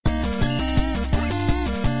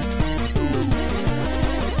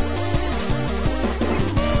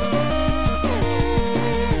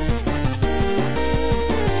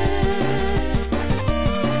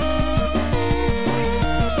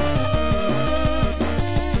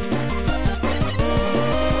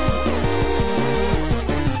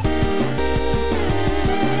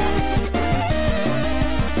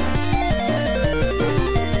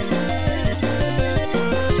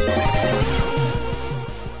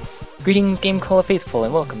Greetings, Game Cola faithful,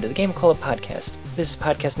 and welcome to the Game Cola podcast. This is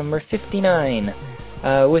podcast number 59.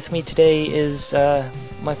 With me today is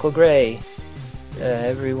Michael Gray.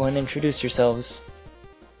 Everyone introduce yourselves.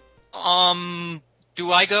 Do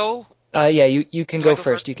I go? Yeah, you can go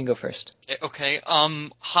first. You can go first. Okay.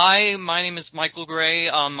 Hi, my name is Michael Gray.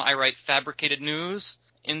 I write fabricated news,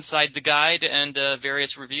 Inside the Guide, and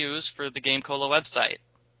various reviews for the Game Cola website.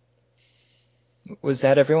 Was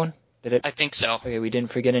that everyone? Did it? I think so. Okay, we didn't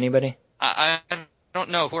forget anybody? I don't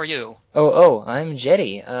know. Who are you? Oh, I'm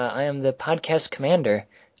Jeddy. I am the podcast commander,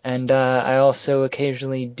 and I also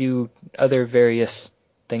occasionally do other various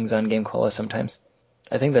things on Game Cola sometimes.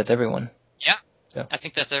 I think that's everyone. Yeah. So I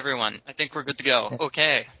think that's everyone. I think we're good to go. Yeah.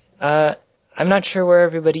 Okay. I'm not sure where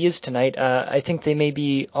everybody is tonight. I think they may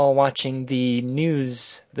be all watching the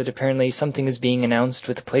news that apparently something is being announced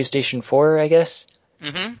with the PlayStation 4, I guess.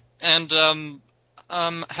 Mm-hmm. And,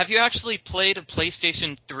 have you actually played a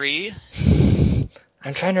PlayStation 3?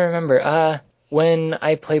 I'm trying to remember. When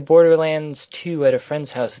I play Borderlands 2 at a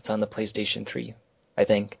friend's house, it's on the PlayStation 3, I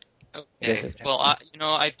think. Okay. Well,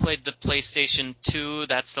 I played the PlayStation 2.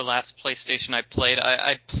 That's the last PlayStation I played.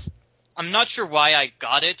 I'm not sure why I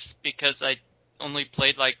got it, because I only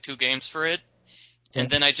played like 2 games for it. And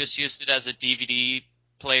then I just used it as a DVD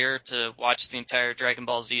player to watch the entire Dragon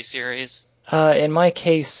Ball Z series. In my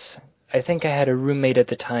case, I think I had a roommate at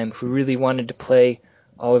the time who really wanted to play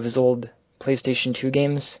all of his old PlayStation 2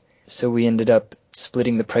 games, so we ended up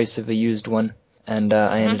splitting the price of a used one, and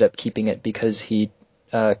I ended up keeping it because he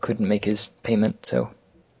couldn't make his payment, so...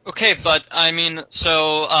 Okay, but,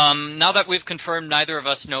 so, now that we've confirmed neither of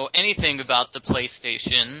us know anything about the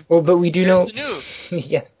PlayStation... Well, but we do know... the news.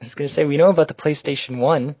 Yeah, I was going to say, we know about the PlayStation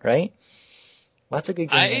 1, right? Lots of good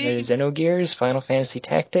games on there. Xenogears, Final Fantasy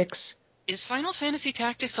Tactics... Is Final Fantasy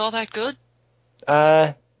Tactics all that good?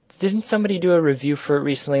 Didn't somebody do a review for it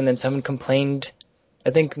recently and then someone complained?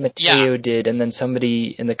 I think Mateo did, and then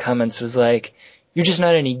somebody in the comments was like, you're just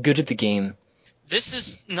not any good at the game.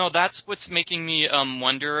 That's what's making me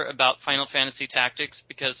wonder about Final Fantasy Tactics,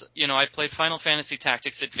 because, I played Final Fantasy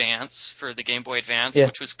Tactics Advance for the Game Boy Advance,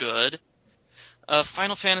 which was good.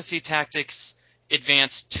 Final Fantasy Tactics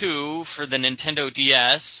Advance 2 for the Nintendo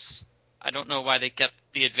DS. I don't know why they kept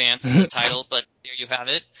the Advance in the title, but there you have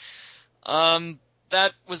it.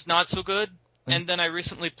 That was not so good. And then I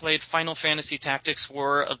recently played Final Fantasy Tactics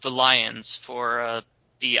War of the Lions for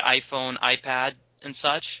the iPhone, iPad, and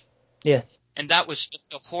such. Yeah. And that was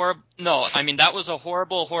just that was a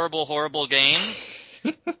horrible game.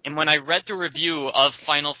 And when I read the review of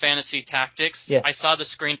Final Fantasy Tactics, I saw the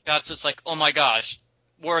screenshots. It's like, oh my gosh,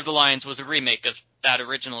 War of the Lions was a remake of that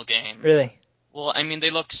original game. Really? Well,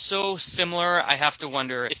 they look so similar, I have to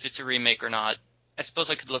wonder if it's a remake or not. I suppose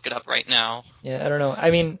I could look it up right now. Yeah, I don't know. I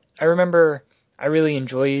remember I really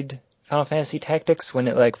enjoyed Final Fantasy Tactics when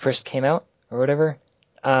it first came out, or whatever.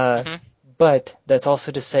 But that's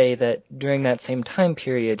also to say that during that same time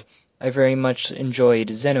period, I very much enjoyed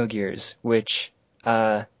Xenogears, which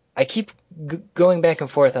I keep going back and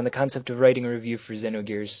forth on the concept of writing a review for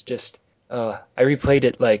Xenogears. I replayed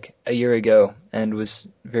it a year ago and was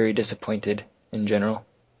very disappointed in general.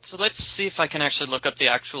 So let's see if I can actually look up the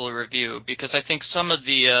actual review, because I think some of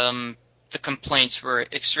the complaints were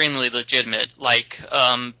extremely legitimate, like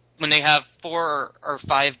when they have 4 or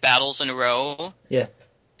 5 battles in a row. Yeah.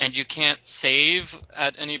 And you can't save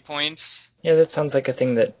at any point. Yeah, that sounds like a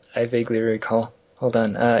thing that I vaguely recall. Hold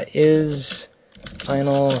on. Is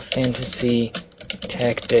Final Fantasy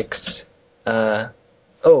Tactics... it's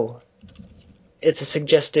a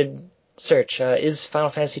suggested search. Is Final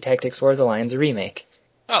Fantasy Tactics War of the Lions a remake?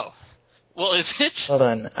 Oh. Well, is it? Hold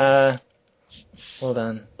on.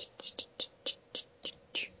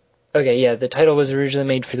 Okay, yeah, the title was originally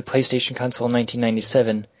made for the PlayStation console in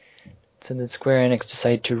 1997. So that Square Enix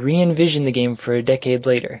decided to re-envision the game for a decade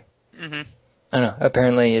later. Mm-hmm. I don't know.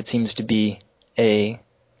 Apparently it seems to be a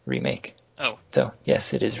remake. Oh. So,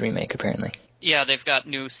 yes, it is a remake, apparently. Yeah, they've got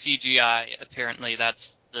new CGI, apparently.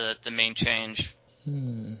 That's the main change.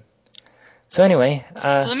 So anyway...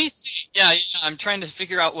 so let me see. Yeah, I'm trying to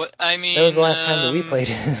figure out what... That was the last time that we played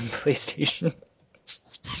it in PlayStation.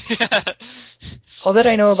 Yeah. All that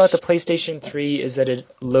I know about the PlayStation 3 is that it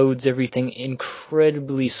loads everything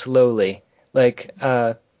incredibly slowly.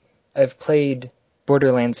 I've played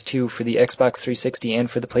Borderlands 2 for the Xbox 360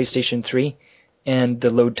 and for the PlayStation 3, and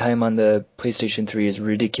the load time on the PlayStation 3 is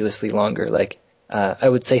ridiculously longer. I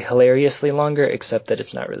would say hilariously longer, except that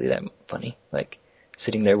it's not really that funny,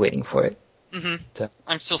 sitting there waiting for it. Mm-hmm. So.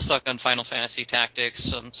 I'm still stuck on Final Fantasy Tactics,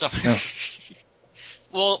 so I'm sorry. Oh.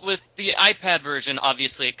 Well, with the iPad version,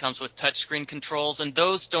 obviously it comes with touchscreen controls, and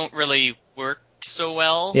those don't really work so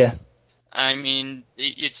well. Yeah. I mean,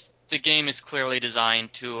 the game is clearly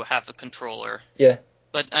designed to have a controller. Yeah.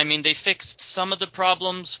 But, I mean, they fixed some of the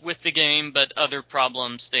problems with the game, but other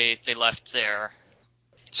problems they left there.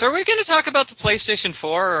 So are we going to talk about the PlayStation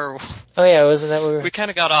 4, or... Oh yeah, wasn't that what we kind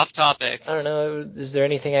of got off topic. I don't know, is there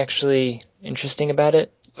anything actually interesting about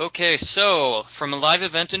it? Okay, so, from a live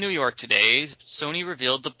event in New York today, Sony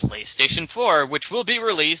revealed the PlayStation 4, which will be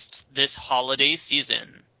released this holiday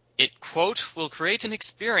season. It, quote, will create an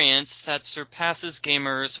experience that surpasses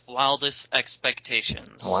gamers' wildest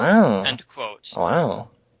expectations. Wow. End quote.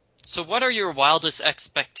 Wow. So what are your wildest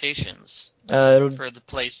expectations for the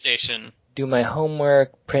PlayStation? Do my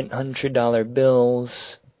homework, print $100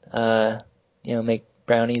 bills, make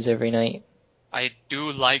brownies every night. I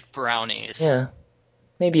do like brownies. Yeah.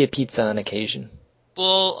 Maybe a pizza on occasion.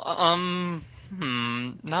 Well,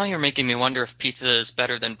 now you're making me wonder if pizza is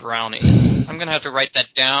better than brownies. I'm gonna have to write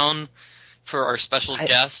that down for our special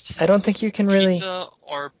guest. I don't think you can really... Pizza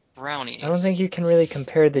or brownies? I don't think you can really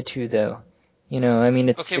compare the two, though. I mean,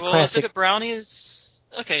 it's okay, the well, classic... is it a brownies?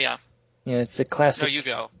 Okay, yeah. It's the classic No, you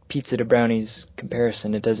go. pizza to brownies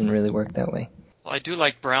comparison. It doesn't really work that way. Well, I do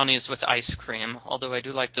like brownies with ice cream, although I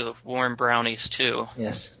do like the warm brownies, too.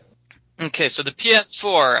 Yes. Okay, so the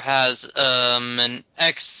PS4 has an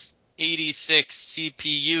x86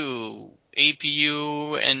 CPU,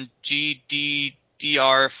 APU, and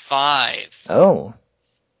GDDR5. Oh,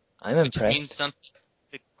 I'm impressed. Which means something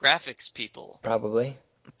to graphics people. Probably.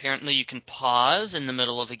 Apparently you can pause in the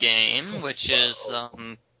middle of a game, which is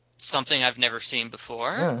something I've never seen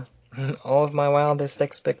before. Yeah. All of my wildest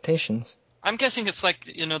expectations. I'm guessing it's like,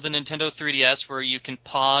 the Nintendo 3DS where you can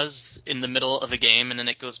pause in the middle of a game and then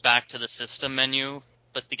it goes back to the system menu,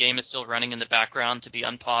 but the game is still running in the background to be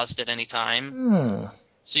unpaused at any time.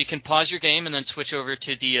 So you can pause your game and then switch over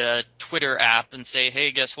to the Twitter app and say,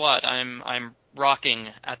 hey, guess what? I'm rocking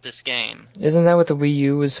at this game. Isn't that what the Wii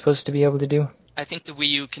U was supposed to be able to do? I think the Wii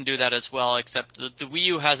U can do that as well, except the Wii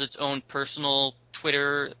U has its own personal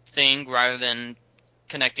Twitter thing rather than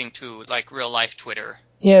connecting to, like, real-life Twitter.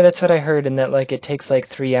 Yeah, that's what I heard, and that, it takes,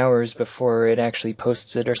 3 hours before it actually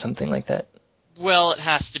posts it or something like that. Well, it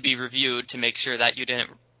has to be reviewed to make sure that you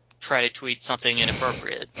didn't try to tweet something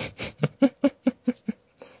inappropriate.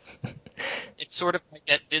 It's sort of like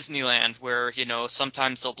at Disneyland where,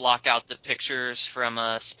 sometimes they'll block out the pictures from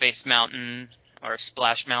a Space Mountain or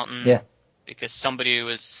Splash Mountain. Yeah. Because somebody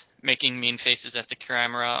was making mean faces at the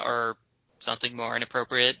camera or something more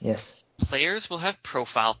inappropriate. Yes. Players will have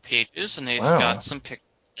profile pages, and they've got some pictures.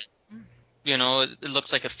 It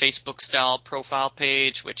looks like a Facebook-style profile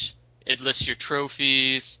page, which it lists your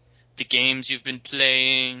trophies, the games you've been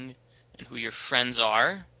playing, and who your friends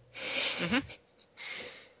are. Mm-hmm.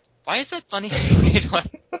 Why is that funny?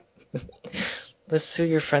 List who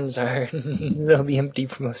your friends are. They'll be empty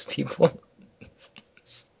for most people.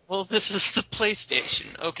 Well, this is the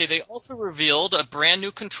PlayStation. Okay, they also revealed a brand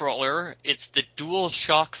new controller. It's the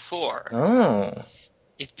DualShock 4. Oh.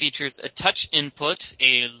 It features a touch input,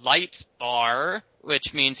 a light bar,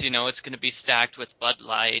 which means, it's going to be stacked with Bud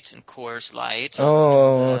Light and Coors Light.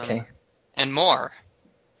 Oh, okay. And more.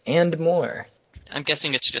 And more. I'm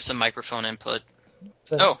guessing it's just a microphone input.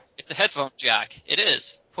 It's a headphone jack. It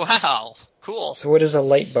is. Wow. Cool. So what is a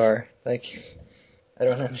light bar? I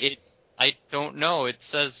don't know. I don't know. It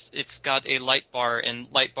says it's got a light bar, and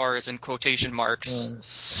light bar is in quotation marks.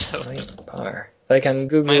 Light bar. I'm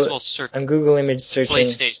Google. Might as well search. I'm Google image searching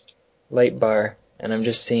PlayStation. Light bar, and I'm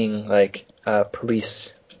just seeing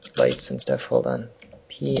police lights and stuff. Hold on.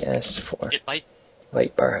 PS4. It lights.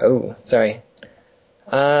 Light bar. Oh, sorry.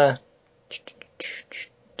 I'm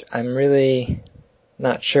really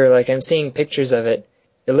not sure. I'm seeing pictures of it.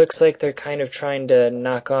 It looks like they're kind of trying to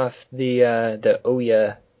knock off the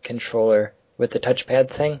Ouya controller with the touchpad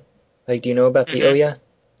thing. Do you know about the Ouya?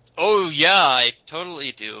 Oh, yeah, I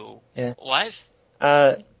totally do. Yeah. What?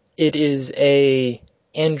 It is a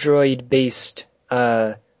Android-based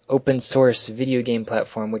open source video game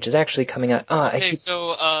platform, which is actually coming out.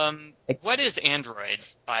 What is Android,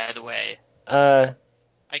 by the way? I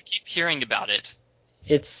keep hearing about it.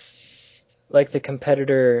 It's like the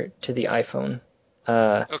competitor to the iPhone.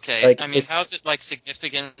 Okay, how's it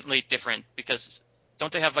significantly different? Because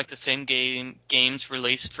don't they have the same games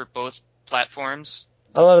released for both platforms?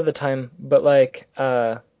 A lot of the time, but I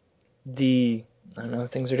don't know,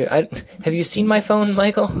 things are have you seen my phone,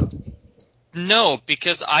 Michael? No,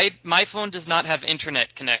 because my phone does not have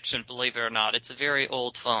internet connection, believe it or not. It's a very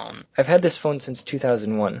old phone. I've had this phone since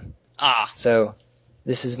 2001. So,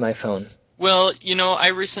 this is my phone. Well, I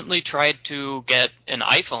recently tried to get an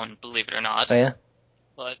iPhone, believe it or not. Oh, yeah?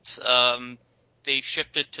 But, they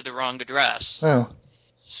shipped it to the wrong address. Oh.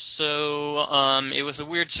 So, it was a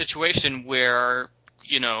weird situation where,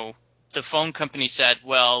 the phone company said,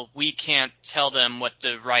 well, we can't tell them what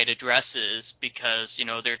the right address is because,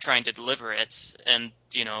 they're trying to deliver it. And,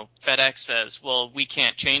 FedEx says, well, we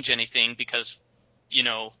can't change anything because,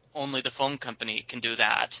 only the phone company can do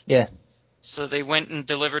that. Yeah. So they went and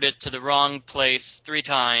delivered it to the wrong place 3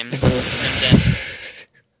 times and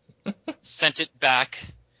then sent it back.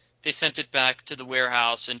 They sent it back to the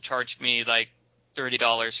warehouse and charged me like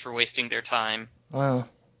 $30 for wasting their time. Wow.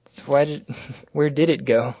 So where did it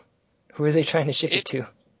go? Who are they trying to ship it to?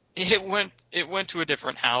 It went to a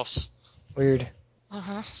different house. Weird.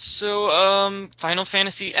 So, Final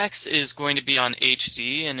Fantasy X is going to be on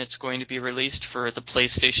HD, and it's going to be released for the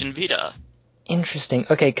PlayStation Vita. Interesting.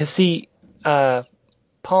 Okay, because see,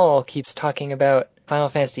 Paul keeps talking about Final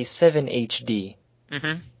Fantasy VII HD.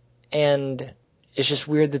 Mm-hmm. And it's just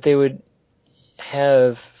weird that they would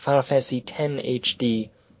have Final Fantasy X HD,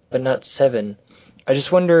 but not 7. I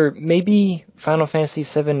just wonder, maybe Final Fantasy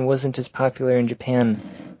VII wasn't as popular in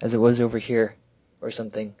Japan as it was over here, or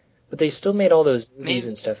something. But they still made all those movies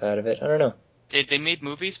and stuff out of it. I don't know. They made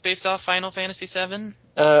movies based off Final Fantasy VII?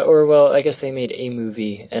 Well, I guess they made a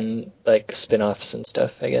movie and, like, spin-offs and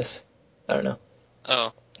stuff, I guess. I don't know.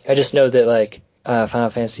 Oh. I just know that, like,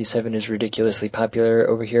 Final Fantasy VII is ridiculously popular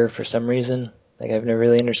over here for some reason. Like, I've never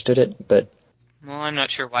really understood it, but... Well, I'm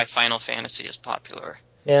not sure why Final Fantasy is popular.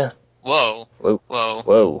 Yeah. Whoa.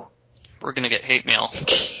 We're gonna get hate mail.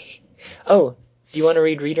 Oh, do you want to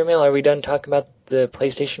read reader mail? Are we done talking about the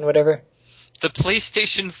PlayStation whatever? The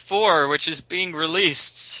PlayStation 4, which is being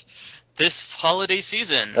released this holiday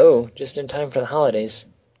season. Oh, just in time for the holidays.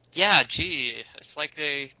 Yeah, gee, it's like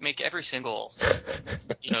they make every single,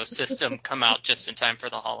 system come out just in time for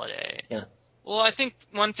the holiday. Yeah. Well, I think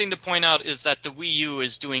one thing to point out is that the Wii U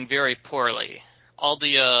is doing very poorly. All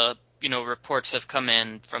the, reports have come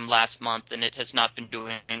in from last month, and it has not been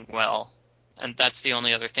doing well. And that's the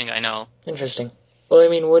only other thing I know. Interesting. Well, I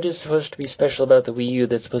mean, what is supposed to be special about the Wii U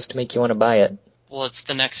that's supposed to make you want to buy it? Well, it's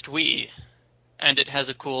the next Wii, and it has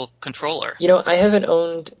a cool controller. I haven't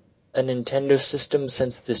owned a Nintendo system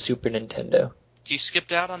since the Super Nintendo. You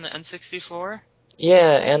skipped out on the N64?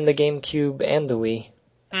 Yeah, and the GameCube and the Wii.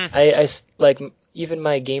 I even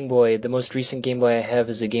my Game Boy, the most recent Game Boy I have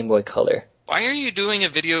is a Game Boy Color. Why are you doing a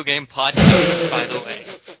video game podcast, by the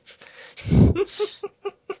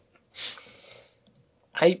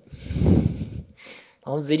way?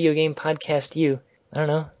 I'll video game podcast you. I don't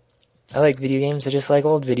know. I like video games. I just like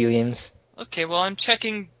old video games. Okay, well, I'm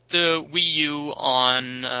checking the Wii U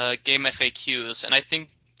on Game FAQs, and I think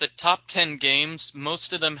the top 10 games,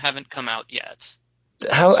 most of them haven't come out yet.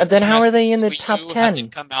 How are they in the Wii top U 10?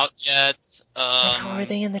 Hasn't come out yet. How are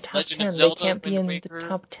they in the top Legend 10? of Zelda, They can't be Wind in Waker, the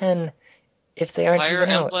top 10 if they aren't Fire even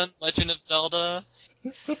out. Emblem, Legend of Zelda.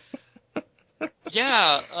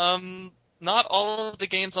 Yeah, not all of the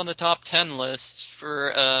games on the top 10 lists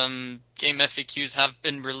for Game FAQs have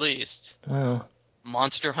been released. Oh.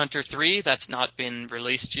 Monster Hunter 3, that's not been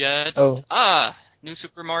released yet. Oh. New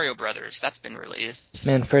Super Mario Brothers, that's been released.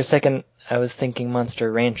 Man, for a second, I was thinking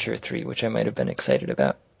Monster Rancher 3, which I might have been excited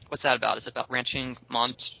about. What's that about? Is it about ranching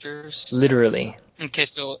monsters? Literally. Okay,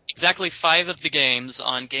 so exactly 5 of the games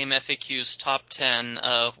on Game FAQ's top 10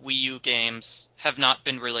 Wii U games have not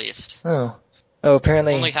been released. Oh,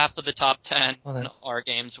 apparently... Only half of the top 10 are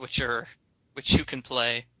games which you can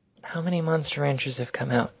play. How many Monster Ranchers have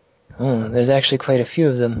come out? Oh, there's actually quite a few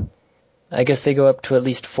of them. I guess they go up to at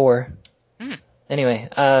least 4. Anyway,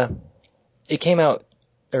 it came out,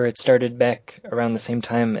 or it started back around the same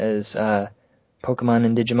time as Pokemon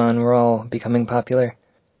and Digimon were all becoming popular.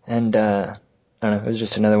 And, I don't know, it was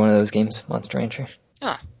just another one of those games, Monster Rancher.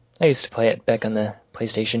 Huh. I used to play it back on the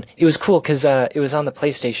PlayStation. It was cool because it was on the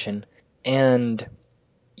PlayStation, and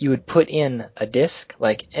you would put in a disc,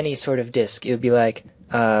 like any sort of disc. It would be like,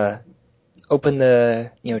 open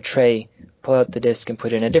the tray, pull out the disc, and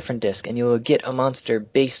put in a different disc, and you will get a monster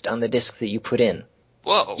based on the disc that you put in.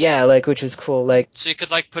 Whoa. Yeah, which was cool. So you could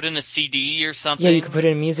put in a CD or something? Yeah, you could put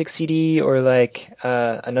in a music CD or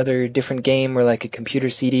another different game or a computer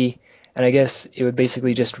CD, and I guess it would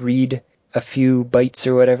basically just read a few bytes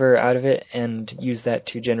or whatever out of it and use that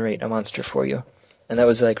to generate a monster for you. And that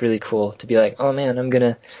was really cool to be like, oh man, I'm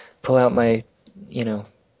gonna pull out my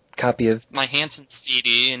copy of my Hanson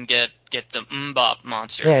CD and get the Mbop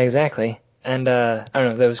monster. Yeah, exactly. And I don't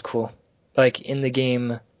know, that was cool. In the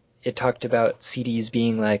game, it talked about CDs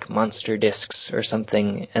being monster discs or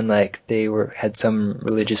something, and they had some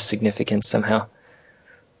religious significance somehow.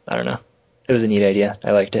 I don't know. It was a neat idea.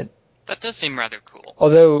 I liked it. That does seem rather cool.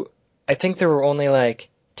 Although I think there were only 10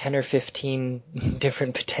 10 or 15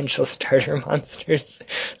 different potential starter monsters.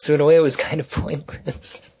 So in a way, it was kind of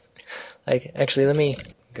pointless. Like, actually, let me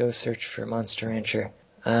go search for Monster Rancher.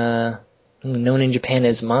 Known in Japan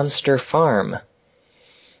as Monster Farm.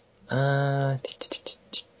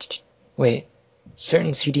 Wait.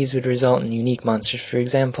 Certain CDs would result in unique monsters. For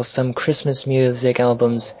example, some Christmas music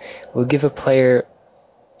albums will give a player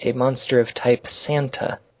a monster of type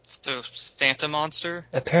Santa. So, Santa monster?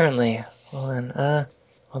 Apparently. Hold on.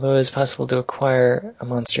 Although it is possible to acquire a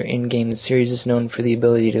monster in-game, the series is known for the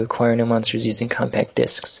ability to acquire new monsters using compact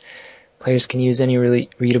discs. Players can use any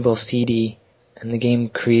readable CD, and the game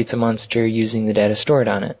creates a monster using the data stored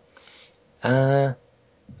on it.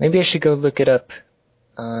 Maybe I should go look it up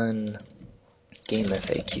on Game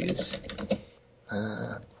FAQs.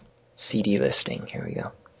 CD listing. Here we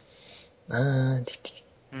go.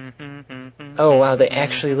 Oh, wow, they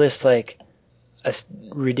actually list, like, a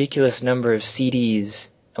ridiculous number of CDs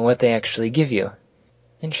and what they actually give you.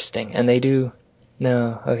 Interesting. And they do...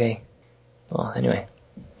 No, okay. Well, anyway.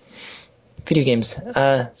 Video games.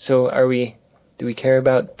 So do we care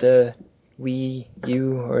about the Wii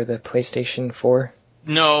U or the PlayStation 4?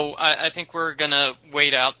 No, I think we're gonna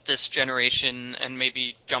wait out this generation and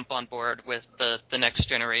maybe jump on board with the next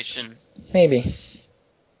generation. Maybe.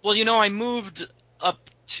 Well, I moved up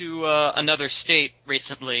to another state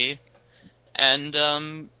recently, and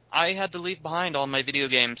I had to leave behind all my video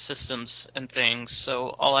game systems and things, so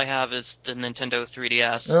all I have is the Nintendo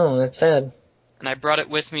 3DS. Oh, that's sad. And I brought it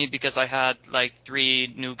with me because I had,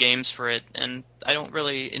 3 new games for it, and I don't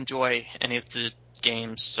really enjoy any of the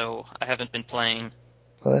games, so I haven't been playing.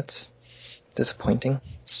 Well, that's disappointing.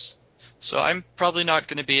 So I'm probably not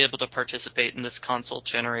going to be able to participate in this console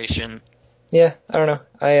generation. Yeah, I don't know.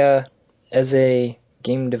 I, as a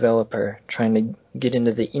game developer trying to get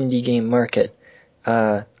into the indie game market,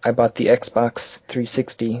 I bought the Xbox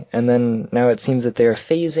 360, and then now it seems that they're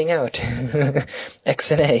phasing out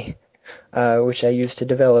XNA, which I used to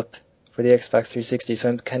develop for the Xbox 360, so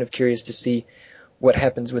I'm kind of curious to see what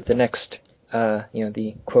happens with the next,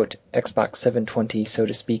 the, quote, Xbox 720, so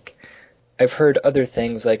to speak. I've heard other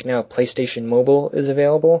things, like now PlayStation Mobile is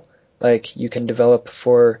available, like you can develop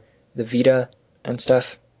for the Vita and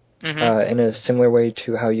stuff, in a similar way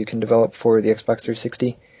to how you can develop for the Xbox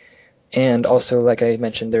 360. And also, like I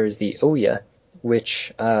mentioned, there is the Ouya,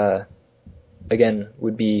 which, again,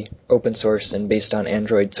 would be open source and based on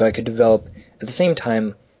Android, so I could develop at the same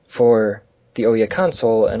time for the Ouya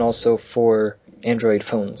console and also for Android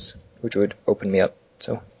phones, which would open me up.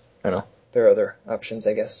 So, I don't know. There are other options,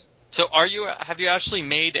 I guess. So have you actually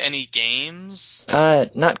made any games?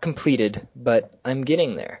 Not completed, but I'm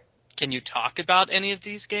getting there. Can you talk about any of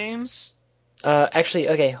these games? Actually,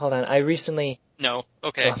 okay, hold on. I recently... No.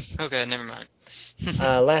 Okay. Okay, never mind.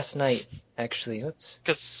 Last night, actually. Whoops.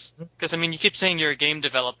 Because, you keep saying you're a game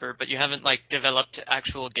developer, but you haven't, developed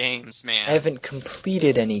actual games, man. I haven't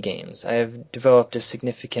completed any games. I have developed a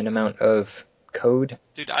significant amount of code.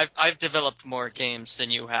 Dude, I've developed more games than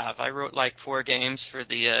you have. I wrote, 4 games for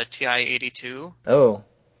the TI-82. Oh.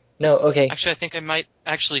 No, okay. Actually, I think I might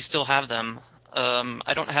actually still have them.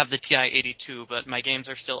 I don't have the TI-82, but my games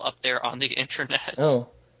are still up there on the internet. Oh.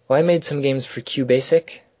 Well, I made some games for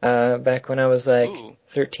QBasic, back when I was,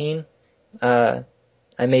 13. I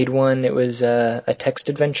made one, it was a text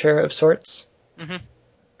adventure of sorts. Mm-hmm.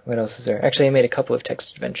 What else is there? Actually, I made a couple of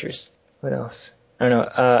text adventures. What else? I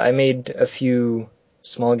don't know. I made a few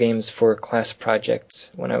small games for class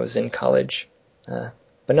projects when I was in college.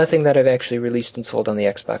 But nothing that I've actually released and sold on the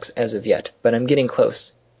Xbox as of yet. But I'm getting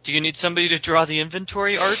close. Do you need somebody to draw the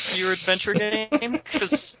inventory art for your adventure game?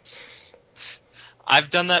 Because I've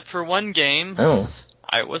done that for one game. Oh.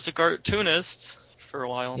 I was a cartoonist for a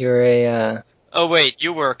while. You're a... Oh, wait,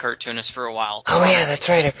 you were a cartoonist for a while. Oh, yeah, that's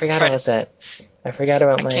right. I forgot about that. I forgot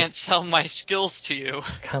about my... I can't sell my skills to you.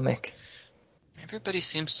 Comic. Everybody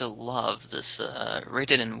seems to love this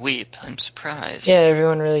Rated and Weep. I'm surprised. Yeah,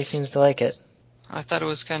 everyone really seems to like it. I thought it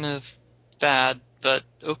was kind of bad, but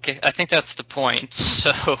okay. I think that's the point,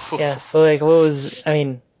 so... Yeah, well, what was... I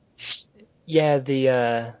mean, yeah,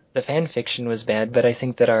 the fan fiction was bad, but I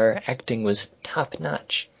think that our acting was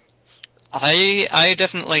top-notch. I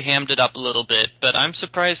definitely hammed it up a little bit, but I'm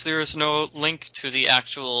surprised there is no link to the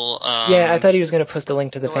actual... yeah, I thought he was going to post a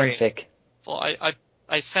link to the fanfic. Well,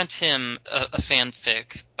 I sent him a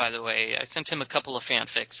fanfic, by the way. I sent him a couple of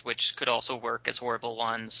fanfics, which could also work as horrible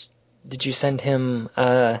ones. Did you send him,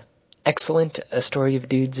 Excellent, A Story of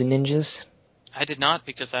Dudes and Ninjas? I did not,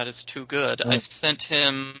 because that is too good. I sent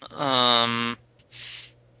him,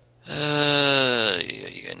 No,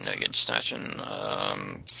 you're snatching,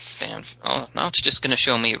 oh, now it's just gonna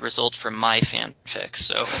show me a result for my fanfic,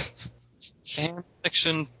 so.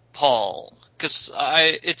 Fanfiction Paul. Because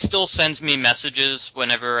it still sends me messages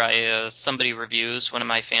whenever somebody reviews one of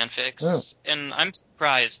my fanfics, and I'm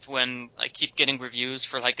surprised when I keep getting reviews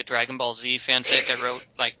for like a Dragon Ball Z fanfic I wrote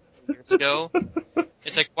like years ago.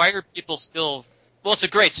 It's like, why are people still? Well, it's a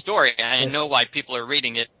great story. I know why people are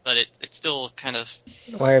reading it, but it's still kind of.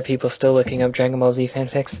 Why are people still looking up Dragon Ball Z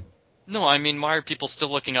fanfics? No, I mean, why are people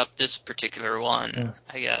still looking up this particular one?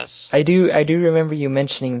 I guess. I do remember you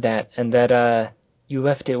mentioning that, and that you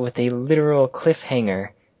left it with a literal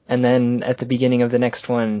cliffhanger, and then at the beginning of the next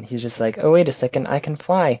one, he's just like, "Oh, wait a second, I can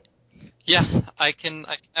fly." Yeah, I can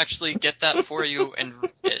actually get that for you and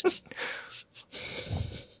read it.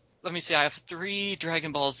 Let me see, I have 3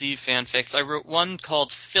 Dragon Ball Z fanfics. I wrote one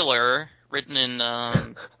called Filler, written in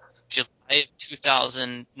July of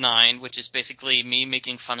 2009, which is basically me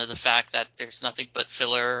making fun of the fact that there's nothing but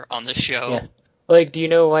filler on the show. Yeah. Like, do you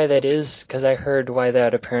know why that is? Because I heard why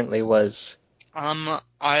that apparently was.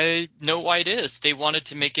 I know why it is. They wanted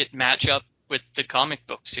to make it match up with the comic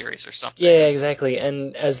book series or something. Yeah, exactly.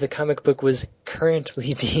 And as the comic book was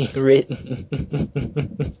currently being written,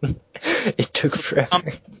 it took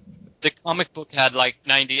forever. The comic book had like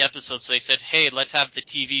 90 episodes, so they said, hey, let's have the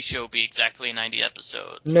TV show be exactly 90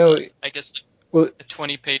 episodes. No. But I guess a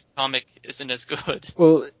 20-page comic isn't as good.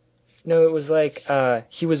 Well, no, it was like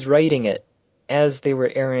he was writing it as they were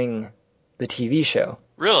airing the TV show.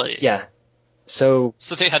 Really? Yeah. So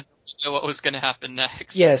they had no idea what was going to happen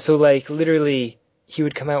next. Yeah, so like literally he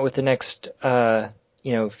would come out with the next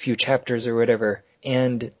few chapters or whatever,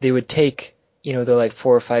 and they would take, the like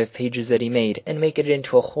 4 or 5 pages that he made and make it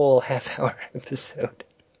into a whole half-hour episode.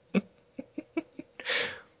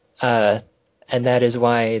 And that is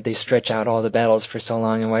why they stretch out all the battles for so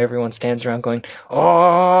long, and why everyone stands around going,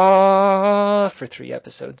 "Oh!" for 3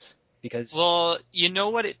 episodes. Because well, you know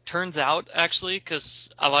what it turns out, actually, because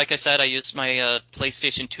like I said, I used my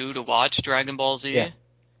PlayStation 2 to watch Dragon Ball Z. Yeah.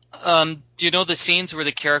 Do you know the scenes where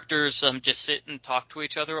the characters just sit and talk to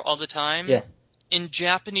each other all the time? Yeah. In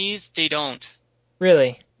Japanese, they don't.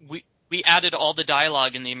 Really? We added all the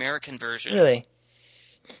dialogue in the American version. Really?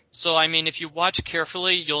 So, I mean, if you watch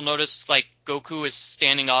carefully, you'll notice, like, Goku is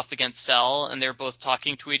standing off against Cell, and they're both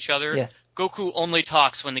talking to each other. Yeah. Goku only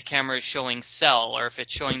talks when the camera is showing Cell, or if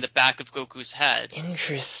it's showing the back of Goku's head.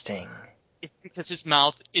 Interesting. It's because his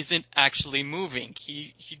mouth isn't actually moving.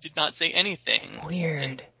 He did not say anything.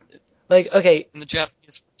 Weird. Okay. In the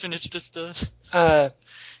Japanese version, it's just a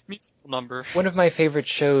musical number. One of my favorite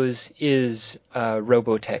shows is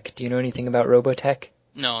Robotech. Do you know anything about Robotech?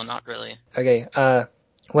 No, not really. Okay.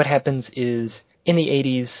 What happens is, in the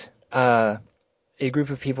 80s, a group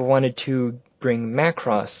of people wanted to bring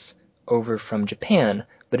Macross over from Japan,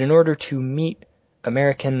 but in order to meet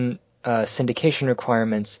American syndication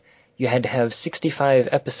requirements, you had to have 65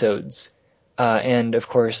 episodes, and of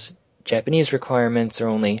course, Japanese requirements are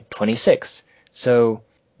only 26, so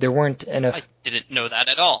there weren't enough... I didn't know that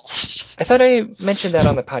at all. I thought I mentioned that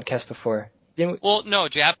on the podcast before. Well, no,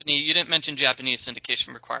 Japanese. You didn't mention Japanese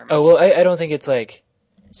syndication requirements. Oh, well, I don't think it's like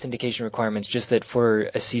syndication requirements, just that for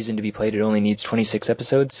a season to be played, it only needs 26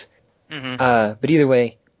 episodes. Mm-hmm. But either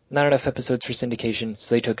way, not enough episodes for syndication,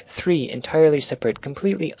 so they took 3 entirely separate,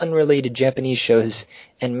 completely unrelated Japanese shows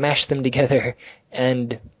and mashed them together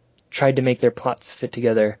and tried to make their plots fit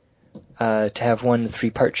together to have one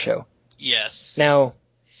 3-part show. Yes. Now,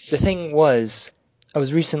 the thing was, I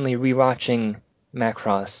was recently rewatching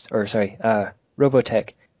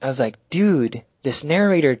Robotech. I was like, dude, this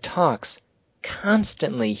narrator talks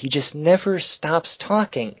constantly. He just never stops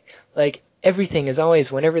talking. Like, everything is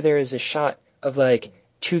always, whenever there is a shot of, like,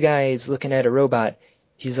 2 guys looking at a robot,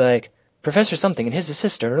 he's like, Professor something and his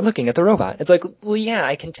assistant are looking at the robot. It's like, well, yeah,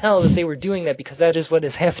 I can tell that they were doing that because that is what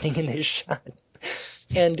is happening in this shot.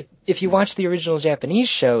 And if you watch the original Japanese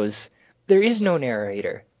shows, there is no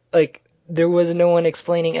narrator. Like, there was no one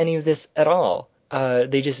explaining any of this at all.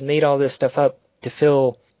 They just made all this stuff up to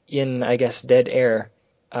fill in, I guess, dead air.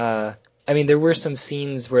 I mean, there were some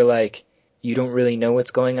scenes where, like, you don't really know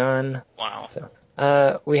what's going on. Wow.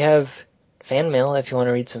 So, we have fan mail, if you want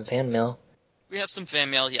to read some fan mail. We have some fan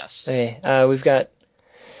mail, yes. Okay, we've got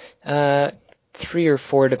 3 or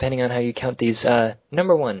 4, depending on how you count these.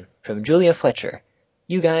 Number 1, from Julia Fletcher.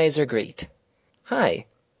 You guys are great. Hi.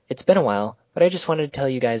 It's been a while, but I just wanted to tell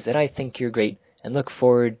you guys that I think you're great and look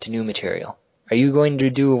forward to new material. Are you going to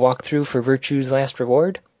do a walkthrough for Virtue's Last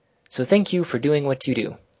Reward? So thank you for doing what you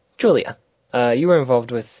do. Julia, you were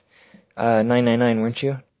involved with 999, weren't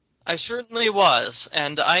you? I certainly was,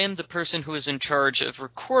 and I am the person who is in charge of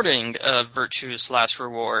recording Virtue's Last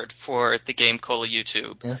Reward for the Game Cola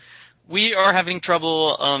YouTube. Yeah. We are having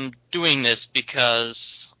trouble doing this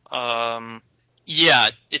because,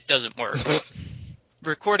 it doesn't work.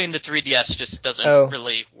 Recording the 3DS just doesn't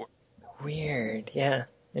really work. Weird, yeah.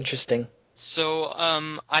 Interesting. So,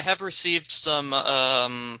 I have received some,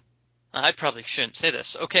 I probably shouldn't say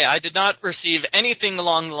this. Okay, I did not receive anything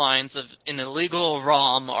along the lines of an illegal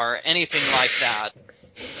ROM or anything like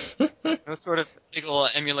that. No sort of illegal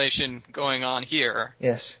emulation going on here.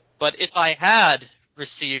 Yes. But if I had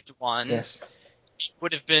received one, yes. It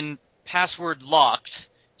would have been password locked,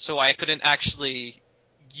 so I couldn't actually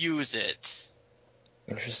use it.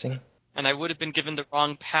 Interesting. And I would have been given the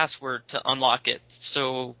wrong password to unlock it,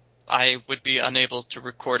 so I would be unable to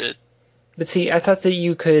record it. But see, I thought that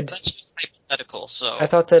you could... That's just hypothetical, so... I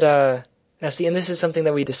thought that, now see, and this is something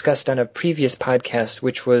that we discussed on a previous podcast,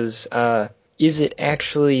 which was, is it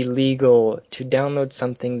actually legal to download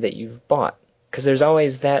something that you've bought? Because there's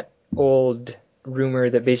always that old rumor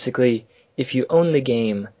that basically, if you own the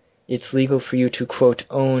game, it's legal for you to, quote,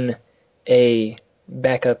 own a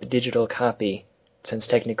backup digital copy, since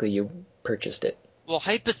technically you purchased it. Well,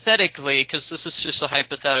 hypothetically, because this is just a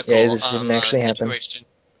hypothetical this didn't actually situation.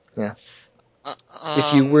 Happen. Yeah.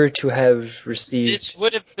 If you were to have received... This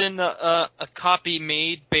would have been a copy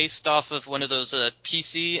made based off of one of those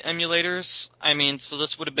PC emulators. I mean, so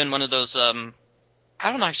this would have been one of those...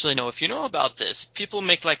 I don't actually know if you know about this. People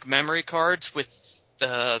make, like, memory cards with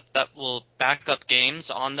that will back up games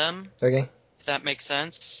on them. Okay. If that makes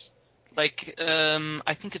sense. Like,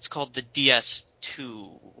 I think it's called the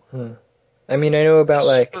DS2. I mean, I know about,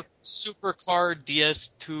 like... Super Card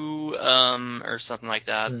DS2, or something like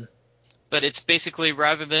that. But it's basically,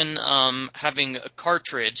 rather than having a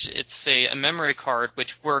cartridge, it's a memory card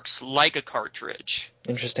which works like a cartridge.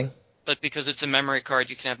 Interesting. But because it's a memory card,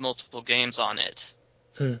 you can have multiple games on it.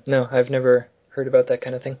 No, I've never heard about that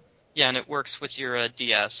kind of thing. Yeah, and it works with your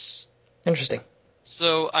DS. Interesting.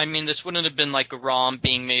 So, I mean, this wouldn't have been like a ROM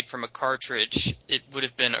being made from a cartridge. It would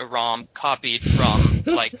have been a ROM copied from,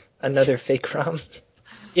 like... Another fake ROM.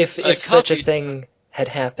 If such a thing had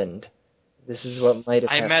happened, this is what might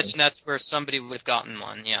have happened. I imagine that's where somebody would have gotten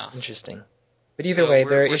one, yeah. Interesting. But either way,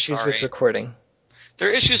 there are issues with recording. There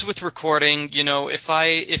are issues with recording. You know, if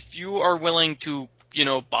you are willing to,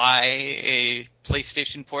 buy a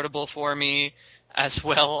PlayStation Portable for me, as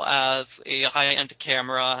well as a high-end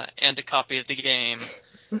camera and a copy of the game,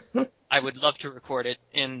 I would love to record it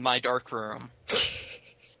in my dark room.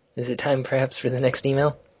 Is it time perhaps for the next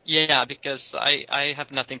email? Yeah, because I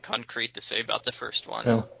have nothing concrete to say about the first one.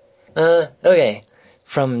 No. Okay.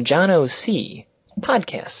 From John O.C.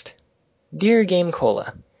 Podcast. Dear Game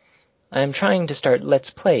Cola, I am trying to start Let's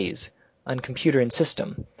Plays on computer and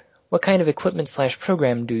system. What kind of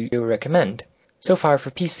equipment/program do you recommend? So far for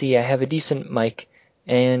PC, I have a decent mic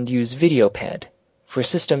and use VideoPad. For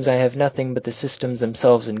systems, I have nothing but the systems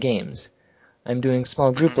themselves and games. I'm doing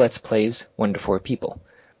small group Let's Plays, 1 to 4 people.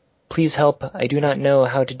 Please help, I do not know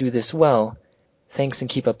how to do this well. Thanks and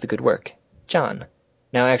keep up the good work. John.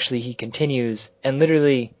 Now actually he continues, and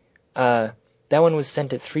literally, that one was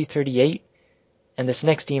sent at 3:38, and this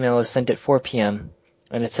next email is sent at 4 p.m.,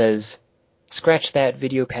 and it says, scratch that,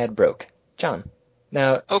 VideoPad broke. John.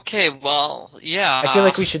 Now... Okay, well, yeah. I feel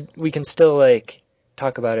like we can still, like,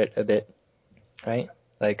 talk about it a bit, right?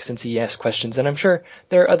 Like, since he asked questions, and I'm sure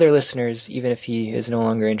there are other listeners, even if he is no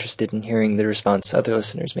longer interested in hearing the response, other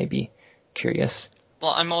listeners may be curious.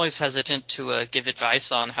 Well, I'm always hesitant to give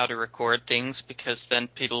advice on how to record things, because then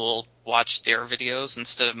people will watch their videos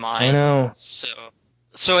instead of mine. I know.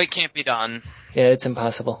 So it can't be done. Yeah, it's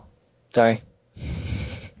impossible. Sorry.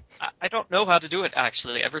 I don't know how to do it,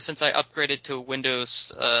 actually. Ever since I upgraded to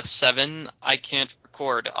Windows 7, I can't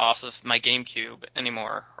record off of my GameCube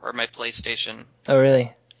anymore, or my PlayStation. Oh,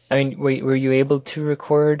 really? I mean, were you able to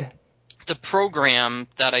record? The program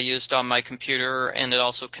that I used on my computer, and it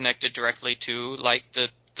also connected directly to, like, the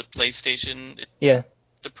PlayStation. Yeah.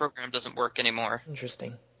 The program doesn't work anymore.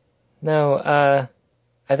 Interesting. No,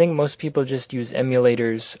 I think most people just use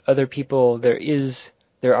emulators. Other people,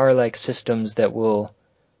 there are, like, systems that will...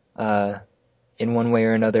 in one way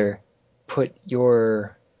or another, put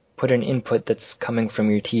an input that's coming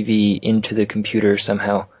from your TV into the computer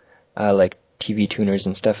somehow, like TV tuners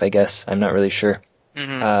and stuff, I guess. I'm not really sure.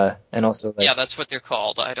 Mm-hmm. And also, like... Yeah, that's what they're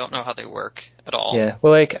called. I don't know how they work at all. Yeah,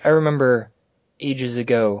 well, like, I remember ages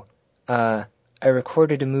ago, I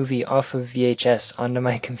recorded a movie off of VHS onto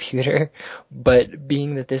my computer, but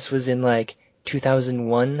being that this was in, like,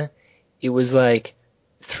 2001, it was, like,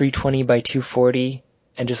 320 by 240,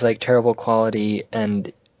 and just, like, terrible quality,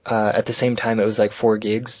 and at the same time it was like 4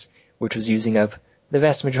 gigs, which was using up the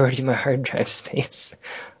vast majority of my hard drive space.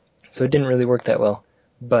 So it didn't really work that well.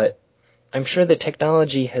 But I'm sure the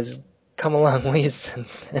technology has come a long ways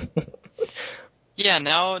since then. Yeah,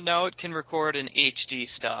 now it can record in HD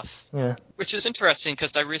stuff. Yeah. Which is interesting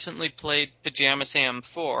because I recently played Pajama Sam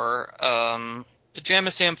 4.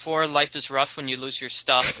 Pajama Sam 4, Life is Rough When You Lose Your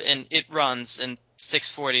Stuff, and it runs in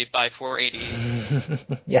 640 by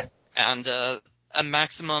 480. Yeah. And a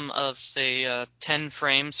maximum of, say, 10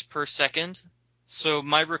 frames per second. So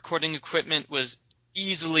my recording equipment was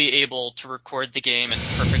easily able to record the game in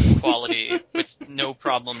perfect quality with no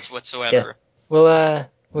problems whatsoever. Yeah. Well,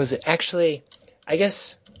 was it actually... I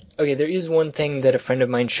guess... Okay, there is one thing that a friend of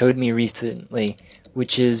mine showed me recently,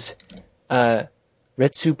 which is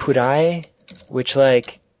Retsupurai, which,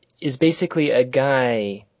 like, is basically a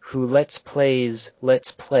guy who Let's Plays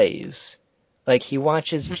Let's Plays. Like, he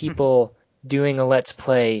watches people doing a Let's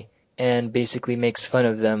Play and basically makes fun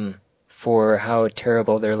of them for how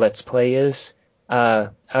terrible their Let's Play is.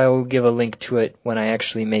 I'll give a link to it when I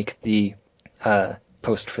actually make the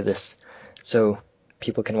post for this, so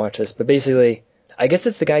people can watch this. But basically, I guess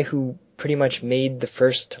it's the guy who pretty much made the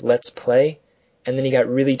first Let's Play, and then he got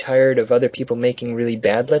really tired of other people making really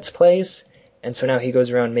bad Let's Plays, and so now he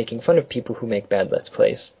goes around making fun of people who make bad Let's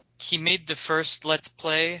Plays. He made the first Let's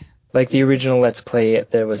Play? Like the original Let's Play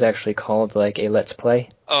that was actually called like a Let's Play.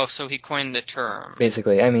 Oh, so he coined the term.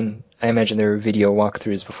 Basically, I mean, I imagine there were video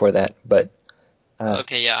walkthroughs before that, but...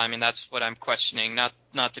 okay, yeah, I mean, that's what I'm questioning, not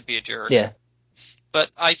to be a jerk. Yeah. But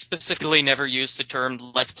I specifically never used the term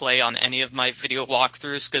Let's Play on any of my video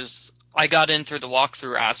walkthroughs, because I got into the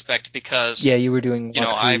walkthrough aspect because... Yeah, you were doing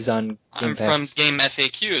walkthroughs on I'm from Game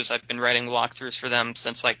FAQs. I've been writing walkthroughs for them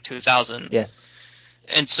since, like, 2000. Yeah.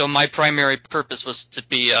 And so my primary purpose was to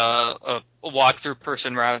be a walkthrough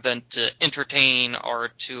person rather than to entertain or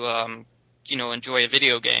to, enjoy a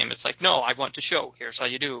video game. It's like, no, I want to show, here's how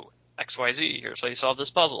you do XYZ, here's how you solve this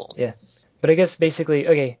puzzle. Yeah. But I guess basically,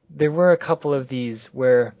 okay, there were a couple of these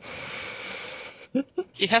where...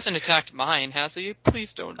 He hasn't attacked mine, has he?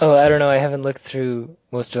 Please don't. Oh, I don't know, I haven't looked through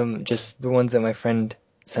most of them, just the ones that my friend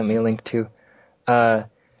sent me a link to. But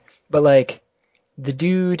like, the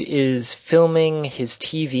dude is filming his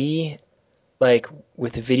TV, like,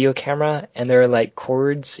 with a video camera, and there are, like,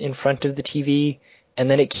 cords in front of the TV, and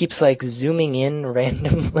then it keeps, like, zooming in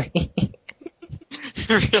randomly.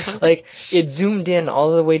 Like, it zoomed in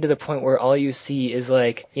all the way to the point where all you see is,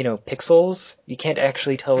 like, pixels. You can't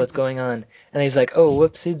actually tell what's going on. And he's like, oh,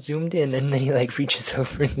 whoops, it zoomed in, and then he, like, reaches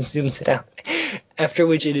over and zooms it out. After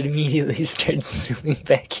which it immediately starts zooming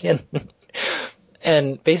back in.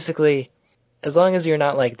 And basically... as long as you're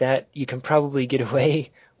not like that, you can probably get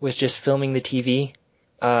away with just filming the TV.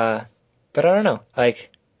 But I don't know.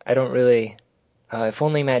 Like, I don't really... if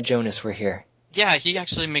only Matt Jonas were here. Yeah, he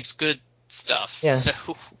actually makes good stuff. Yeah. So,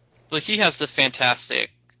 but he has the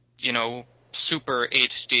fantastic, super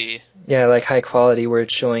HD. Yeah, like high quality where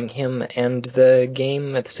it's showing him and the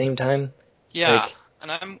game at the same time. Yeah, like,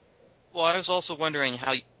 and I was also wondering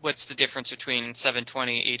what's the difference between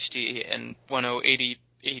 720 HD and 1080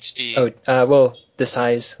 HD. Oh, well, the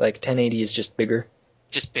size, like 1080 is just bigger.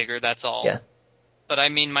 Just bigger, that's all. Yeah. But I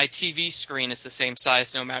mean, my TV screen is the same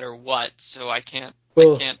size no matter what, so I can't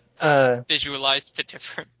visualize the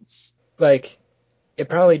difference. Like, it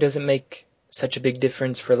probably doesn't make such a big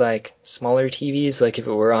difference for, like, smaller TVs, like if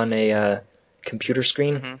it were on a computer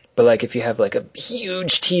screen. Mm-hmm. But, like, if you have, like, a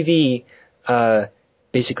huge TV,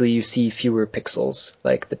 basically you see fewer pixels.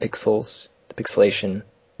 Like, the pixelation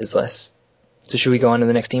is less. So should we go on to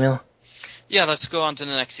the next email? Yeah, let's go on to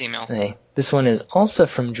the next email. Okay. This one is also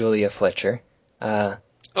from Julia Fletcher.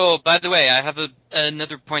 Oh, by the way, I have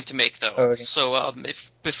another point to make, though. Oh, okay. So,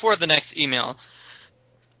 before the next email,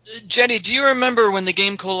 Jenny, do you remember when the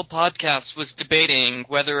Game Cola podcast was debating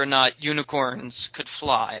whether or not unicorns could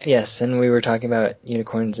fly? Yes, and we were talking about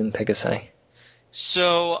unicorns and Pegasi.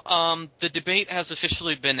 So, the debate has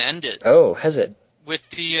officially been ended. Oh, has it? With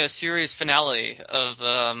the series finale of,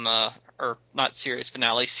 or not series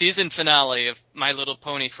finale, season finale of My Little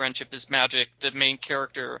Pony Friendship is Magic, the main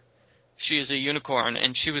character, she is a unicorn,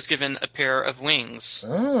 and she was given a pair of wings.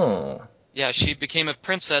 Oh. Yeah, she became a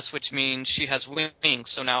princess, which means she has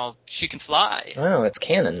wings, so now she can fly. Oh, it's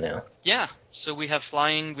canon now. Yeah, so we have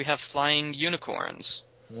flying unicorns.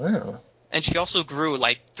 Wow. And she also grew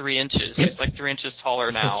like 3 inches. She's like 3 inches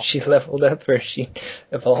taller now. She leveled up or she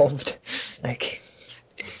evolved?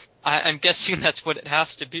 I'm guessing that's what it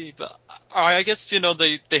has to be, but I guess,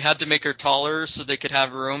 they had to make her taller so they could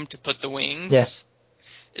have room to put the wings. Yeah.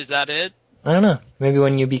 Is that it? I don't know. Maybe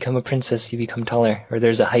when you become a princess, you become taller, or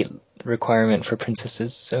there's a height requirement for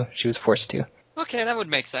princesses, so she was forced to. Okay, that would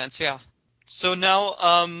make sense, yeah. So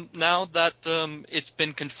now that it's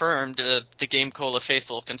been confirmed, the Game Cola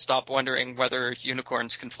faithful can stop wondering whether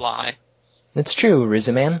unicorns can fly. That's true,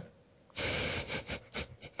 Rizaman.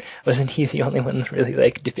 Wasn't he the only one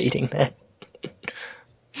really debating that?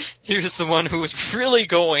 He was the one who was really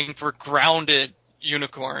going for grounded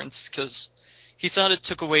unicorns, because he thought it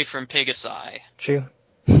took away from Pegasi. True.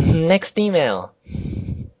 Next email.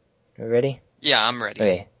 Are you ready? Yeah, I'm ready.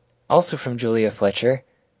 Okay. Also from Julia Fletcher,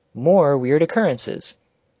 more weird occurrences.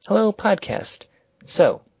 Hello, podcast.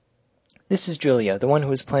 So, this is Julia, the one who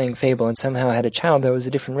was playing Fable and somehow had a child that was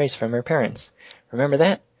a different race from her parents. Remember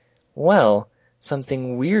that? Well,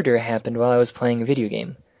 something weirder happened while I was playing a video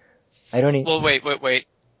game. Well, wait.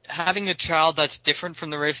 Having a child that's different from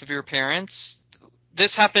the race of your parents?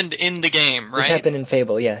 This happened in the game, right? This happened in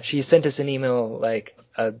Fable, yeah. She sent us an email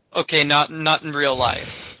Okay, not in real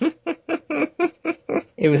life.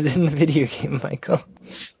 It was in the video game, Michael.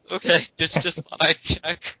 Okay, just thought I'd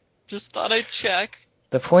check. Just thought I'd check.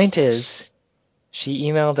 The point is, she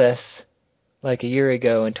emailed us a year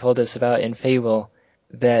ago and told us about in Fable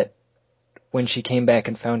that when she came back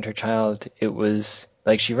and found her child, it was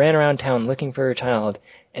she ran around town looking for her child,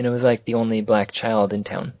 and it was the only black child in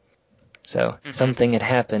town. So something had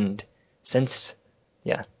happened since,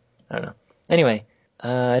 I don't know. Anyway,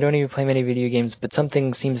 I don't even play many video games, but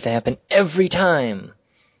something seems to happen every time.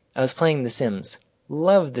 I was playing The Sims.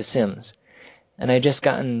 Love The Sims. And I just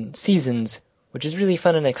gotten Seasons, which is really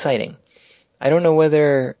fun and exciting. I don't know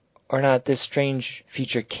whether or not this strange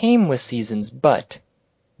feature came with Seasons, but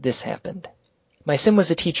this happened. My Sim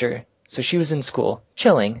was a teacher, so she was in school,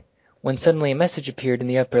 chilling, when suddenly a message appeared in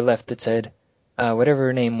the upper left that said, whatever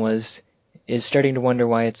her name was, is starting to wonder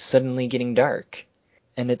why it's suddenly getting dark.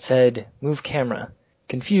 And it said, move camera.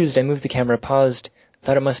 Confused, I moved the camera, paused,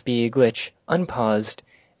 thought it must be a glitch, unpaused,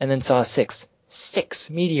 and then saw six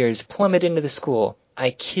meteors plummet into the school. I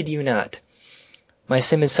kid you not. My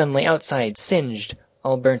Sim is suddenly outside, singed,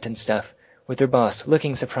 all burnt and stuff, with her boss,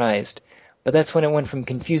 looking surprised. But that's when it went from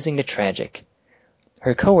confusing to tragic.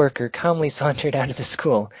 Her coworker calmly sauntered out of the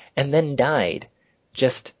school, and then died.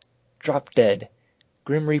 Just dropped dead.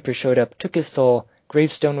 Grim Reaper showed up, took his soul,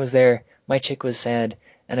 gravestone was there, my chick was sad,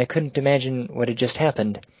 and I couldn't imagine what had just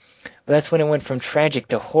happened. But that's when it went from tragic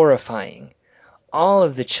to horrifying. All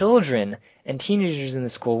of the children and teenagers in the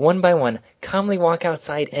school, one by one, calmly walk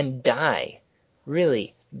outside and die.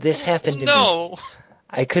 Really, this happened to me.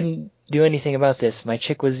 I couldn't do anything about this. My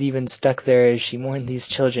chick was even stuck there as she mourned these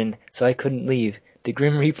children, so I couldn't leave. The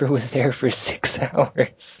Grim Reaper was there for 6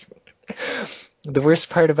 hours. The worst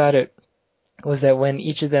part about it was that when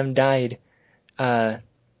each of them died,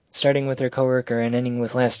 starting with their coworker and ending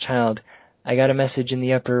with last child, I got a message in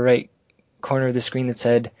the upper right corner of the screen that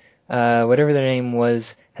said, whatever their name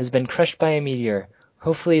was, has been crushed by a meteor.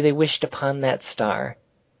 Hopefully they wished upon that star.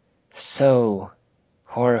 So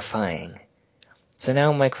horrifying. So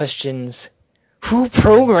now my question's, who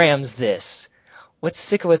programs this? What's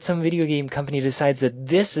sick of what some video game company decides that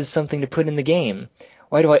this is something to put in the game?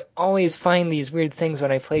 Why do I always find these weird things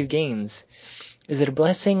when I play games? Is it a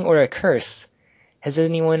blessing or a curse? Has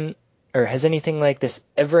anything like this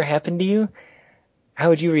ever happened to you? How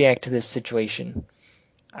would you react to this situation?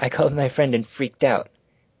 I called my friend and freaked out.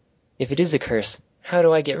 If it is a curse, how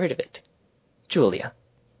do I get rid of it? Julia.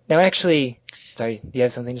 Now actually, sorry, do you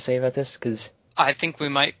have something to say about this? 'Cause I think we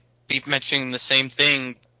might be mentioning the same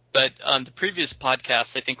thing, but on the previous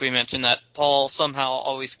podcast, I think we mentioned that Paul somehow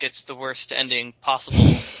always gets the worst ending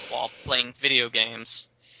possible while playing video games.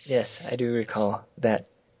 Yes, I do recall that.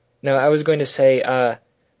 No, I was going to say, I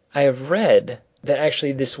have read that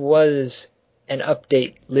actually this was an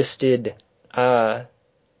update listed,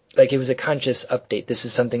 it was a conscious update. This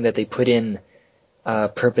is something that they put in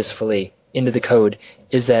purposefully into the code,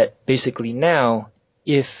 is that basically now,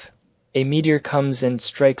 if a meteor comes and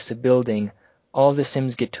strikes a building, all the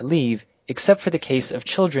Sims get to leave, except for the case of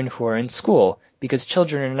children who are in school, because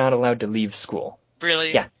children are not allowed to leave school.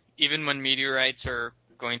 Really? Yeah. Even when meteorites are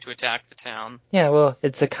going to attack the town? Yeah, well,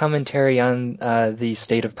 it's a commentary on the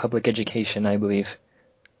state of public education, I believe.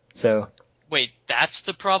 So. Wait, that's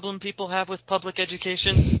the problem people have with public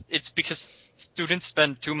education? It's because students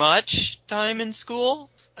spend too much time in school?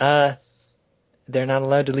 They're not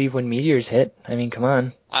allowed to leave when meteors hit. I mean, come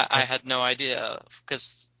on. I had no idea,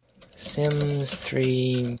 because Sims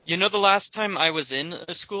 3... You know, the last time I was in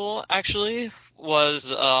a school, actually,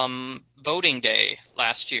 was voting day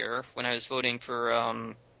last year, when I was voting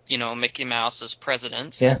for, Mickey Mouse as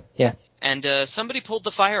president. Yeah. And somebody pulled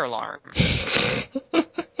the fire alarm.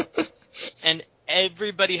 And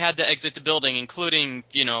everybody had to exit the building, including,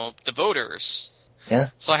 the voters. Yeah.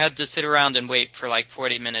 So I had to sit around and wait for like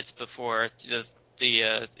 40 minutes before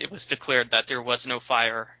it was declared that there was no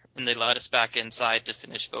fire, and they let us back inside to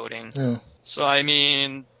finish voting. Oh. So, I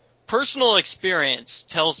mean, personal experience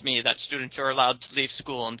tells me that students are allowed to leave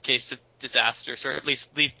school in case of disasters, or at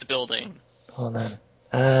least leave the building. Hold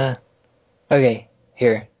on. Okay,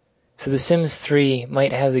 here. So The Sims 3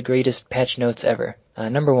 might have the greatest patch notes ever.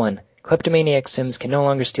 Number 1. Kleptomaniac Sims can no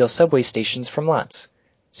longer steal subway stations from lots.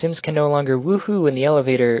 Sims can no longer woohoo in the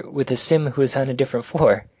elevator with a Sim who is on a different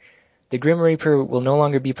floor. The Grim Reaper will no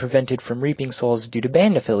longer be prevented from reaping souls due to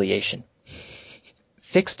band affiliation.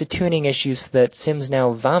 Fixed tuning issues so that Sims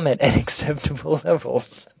now vomit at acceptable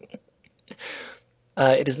levels.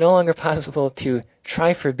 It is no longer possible to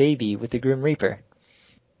try for baby with the Grim Reaper.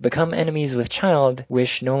 Become enemies with child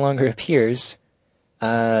wish no longer appears.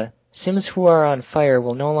 Sims who are on fire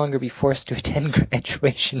will no longer be forced to attend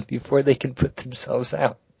graduation before they can put themselves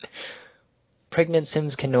out. Pregnant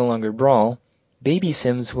Sims can no longer brawl. Baby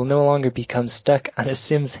Sims will no longer become stuck on a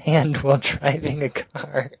Sim's hand while driving a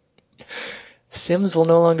car. Sims will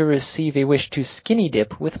no longer receive a wish to skinny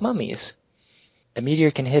dip with mummies. A meteor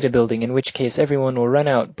can hit a building, in which case everyone will run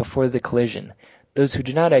out before the collision. Those who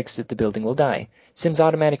do not exit the building will die. Sims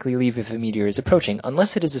automatically leave if a meteor is approaching,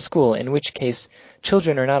 unless it is a school, in which case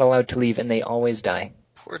children are not allowed to leave and they always die.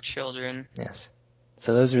 Poor children. Yes.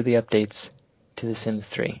 So those are the updates to The Sims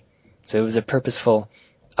 3. So it was a purposeful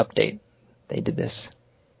update. They did this.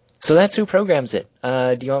 So that's who programs it.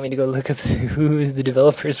 Do you want me to go look up who the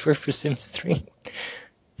developers were for Sims 3?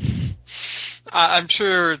 I'm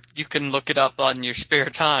sure you can look it up on your spare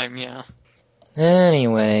time, yeah.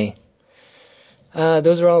 Anyway.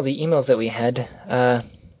 Those are all the emails that we had.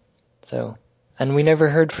 And we never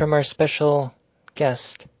heard from our special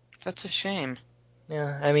guest. That's a shame.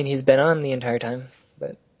 Yeah, I mean, he's been on the entire time,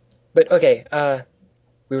 but okay,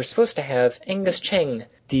 we were supposed to have Angus Cheng,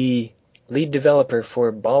 the lead developer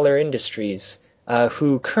for Baller Industries,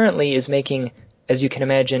 who currently is making, as you can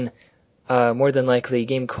imagine, more than likely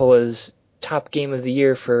Game Cola's top game of the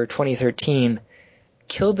year for 2013,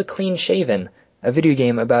 Kill the Clean Shaven, a video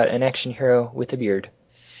game about an action hero with a beard.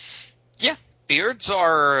 Yeah, beards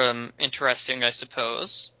are interesting, I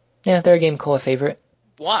suppose. Yeah, they're a Game Cola favorite.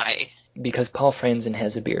 Why? Because Paul Franzen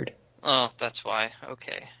has a beard. Oh, that's why.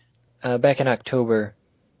 Okay. Back in October,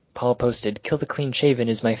 Paul posted, Kill the Clean Shaven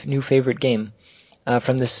is my new favorite game.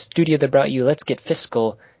 From the studio that brought you Let's Get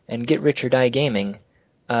Fiscal and Get Rich or Die Gaming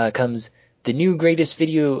comes the new greatest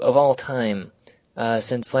video of all time.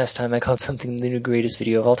 Since last time I called something the new greatest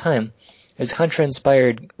video of all time. It's a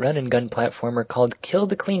Contra-inspired run-and-gun platformer called Kill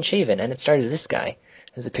the Clean Shaven, and it stars this guy.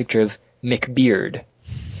 There's a picture of McBeard.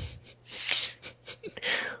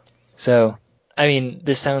 So, I mean,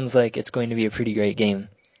 this sounds like it's going to be a pretty great game.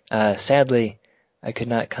 Sadly, I could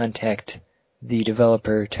not contact the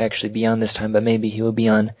developer to actually be on this time, but maybe he will be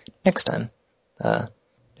on next time,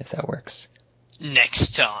 if that works.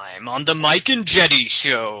 Next time on the Mike and Jeddy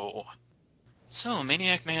Show. So,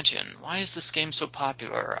 Maniac Mansion, why is this game so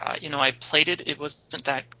popular? I played it, it wasn't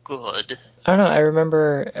that good. I don't know, I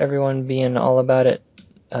remember everyone being all about it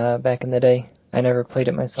back in the day. I never played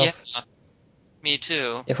it myself. Yeah, me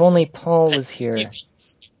too. If only Paul was here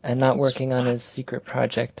and not working on his secret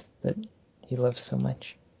project that he loves so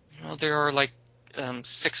much. Well, there are like there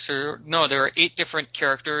are 8 different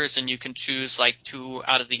characters, and you can choose like 2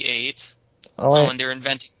 out of the 8. And they're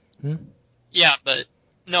inventing. Yeah, but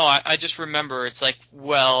no, I just remember it's like,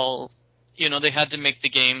 well, they had to make the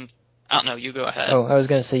game. I don't know. You go ahead. Oh, I was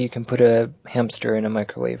gonna say you can put a hamster in a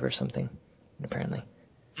microwave or something, apparently,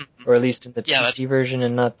 or at least in the PC version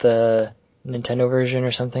and not the Nintendo version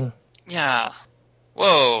or something. Yeah.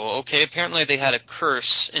 Whoa. Okay. Apparently they had a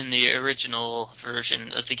curse in the original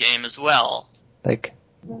version of the game as well. Like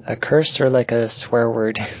a curse or like a swear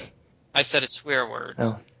word? I said a swear word.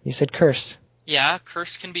 Oh, you said curse. Yeah,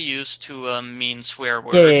 curse can be used to mean swear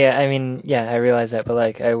word. Yeah. I mean, yeah, I realize that, but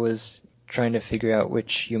like I was trying to figure out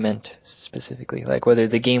which you meant specifically, like whether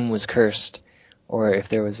the game was cursed or if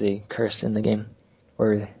there was a curse in the game,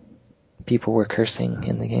 or people were cursing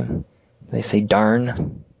in the game. They say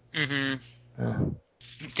darn. Mm-hmm. Oh.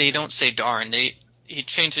 They don't say darn. He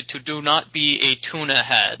changed it to do not be a tuna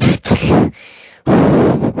head.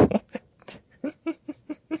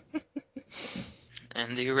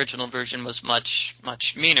 And the original version was much,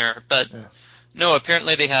 much meaner. But no,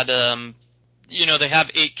 apparently they had they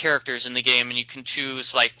have 8 characters in the game, and you can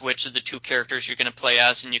choose like which of the 2 characters you're going to play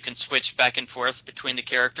as, and you can switch back and forth between the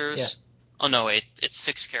characters. Yeah. Oh no, wait, it's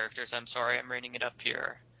 6 characters. I'm sorry, I'm reading it up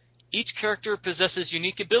here. Each character possesses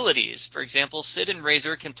unique abilities. For example, Sid and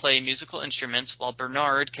Razor can play musical instruments while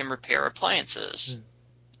Bernard can repair appliances.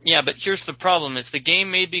 Yeah, but here's the problem, is the game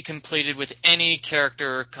may be completed with any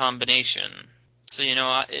character combination. So,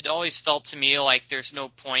 it always felt to me like there's no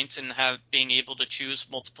point in being able to choose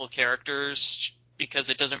multiple characters because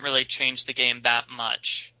it doesn't really change the game that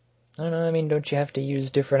much. I don't know, I mean, don't you have to use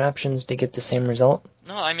different options to get the same result?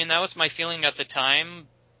 No, I mean, that was my feeling at the time.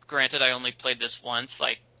 Granted, I only played this once,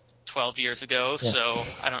 like 12 years ago, so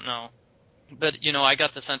I don't know. But, I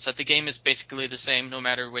got the sense that the game is basically the same no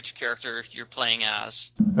matter which character you're playing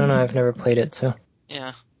as. I don't know, I've never played it, so...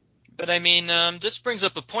 Yeah. But, I mean, this brings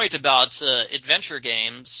up a point about adventure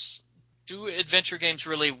games. Do adventure games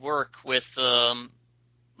really work with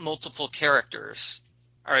multiple characters?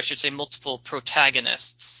 Or I should say multiple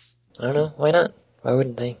protagonists? I don't know, why not? Why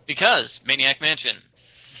wouldn't they? Because Maniac Mansion.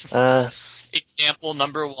 Example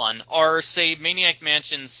number 1. Or, say, Maniac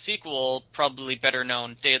Mansion's sequel, probably better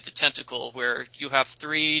known, Day of the Tentacle, where you have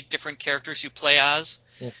 3 different characters you play as,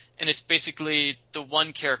 and it's basically the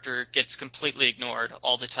one character gets completely ignored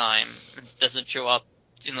all the time. It doesn't show up,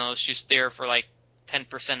 it's just there for like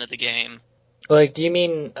 10% of the game. Like, do you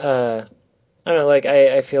mean, I don't know, like,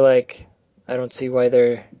 I feel like I don't see why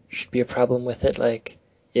there should be a problem with it, like,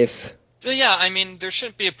 if... But yeah, I mean, there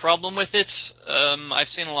shouldn't be a problem with it. I've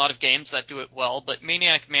seen a lot of games that do it well, but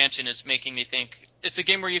Maniac Mansion is making me think it's a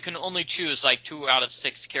game where you can only choose like 2 out of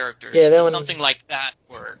 6 characters. Yeah, Does something like that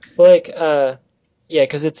work? Like, yeah,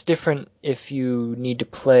 because it's different if you need to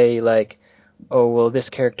play like, oh, well,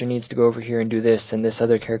 this character needs to go over here and do this, and this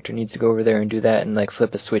other character needs to go over there and do that, and like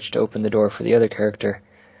flip a switch to open the door for the other character.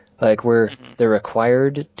 Like, where they're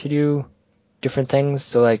required to do different things,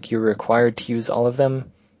 so like you're required to use all of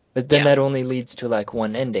them. But then that only leads to, like,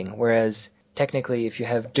 one ending, whereas technically if you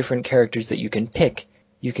have different characters that you can pick,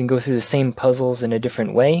 you can go through the same puzzles in a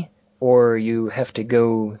different way, or you have to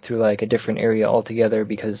go through, like, a different area altogether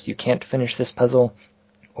because you can't finish this puzzle,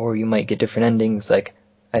 or you might get different endings. Like,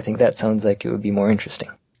 I think that sounds like it would be more interesting.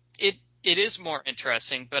 It is more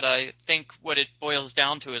interesting, but I think what it boils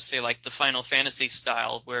down to is, say, like, the Final Fantasy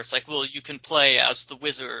style, where it's like, well, you can play as the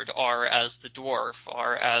wizard, or as the dwarf,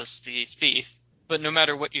 or as the thief. But no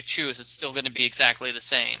matter what you choose, it's still going to be exactly the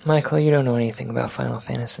same. Michael, you don't know anything about Final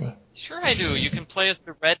Fantasy. Sure I do. You can play as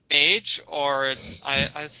the Red Mage, or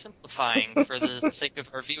I'm simplifying for the sake of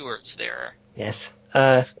our viewers there. Yes.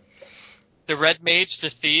 The Red Mage, the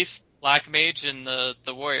Thief, Black Mage, and the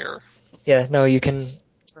Warrior. Yeah, no, you can...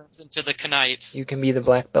 Turns into the Knight. You can be the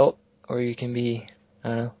Black Belt, or you can be, I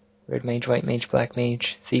don't know, Red Mage, White Mage, Black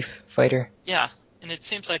Mage, Thief, Fighter. Yeah. And it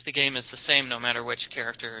seems like the game is the same no matter which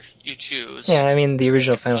character you choose. Yeah, I mean, the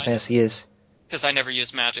original Final Fantasy is. Because I never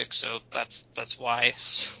use magic, so that's why.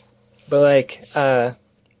 But, like,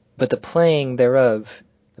 but the playing thereof,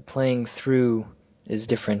 the playing through, is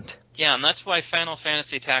different. Yeah, and that's why Final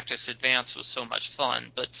Fantasy Tactics Advance was so much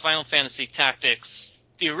fun. But Final Fantasy Tactics,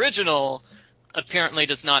 the original, apparently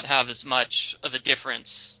does not have as much of a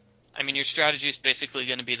difference. I mean, your strategy is basically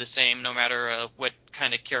going to be the same no matter what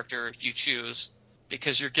kind of character you choose.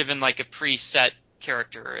 Because you're given, like, a preset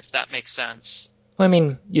character, if that makes sense. Well, I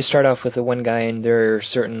mean, you start off with the one guy, and there are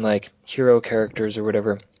certain, like, hero characters or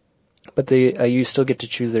whatever. But you still get to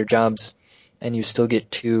choose their jobs, and you still get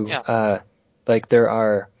to, like, there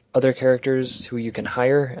are other characters who you can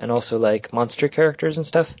hire, and also, like, monster characters and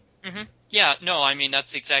stuff. Mm-hmm. Yeah, no, I mean,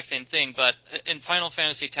 that's the exact same thing, but in Final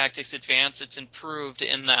Fantasy Tactics Advance, it's improved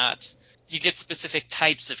in that you get specific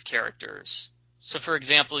types of characters. So, for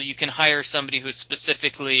example, you can hire somebody who's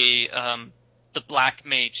specifically the Black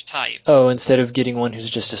Mage type. Oh, instead of getting one who's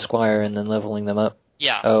just a squire and then leveling them up?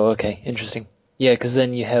 Yeah. Oh, okay, interesting. Yeah, because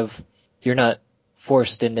then you're not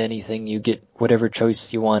forced into anything, you get whatever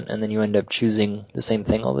choice you want, and then you end up choosing the same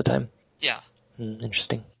thing all the time. Yeah.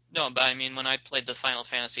 Interesting. No, but I mean, when I played the Final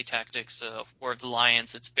Fantasy Tactics War of the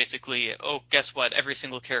Lions, it's basically, guess what, every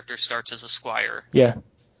single character starts as a squire. Yeah.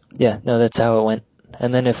 Yeah, no, that's how it went.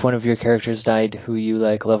 And then if one of your characters died who you,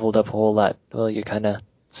 like, leveled up a whole lot, well, you're kind of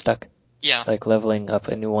stuck. Yeah. Like, leveling up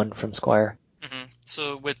a new one from Squire. Mm-hmm.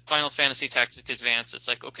 So with Final Fantasy Tactics Advance, it's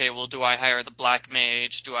like, okay, well, do I hire the Black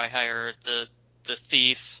Mage? Do I hire the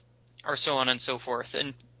Thief? Or so on and so forth.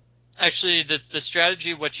 And actually, the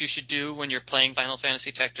strategy, what you should do when you're playing Final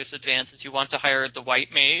Fantasy Tactics Advance is you want to hire the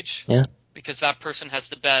White Mage. Yeah. Because that person has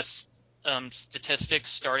the best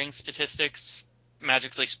starting statistics,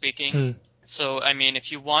 magically speaking. So, I mean,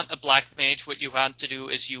 if you want a Black Mage, what you want to do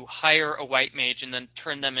is you hire a White Mage and then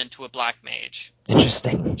turn them into a Black Mage.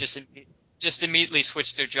 Interesting. Just immediately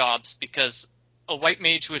switch their jobs, because a White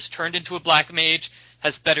Mage who is turned into a Black Mage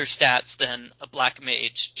has better stats than a Black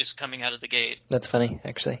Mage just coming out of the gate. That's funny,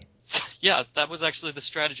 actually. Yeah, that was actually the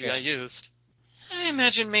strategy I used. I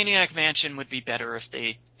imagine Maniac Mansion would be better if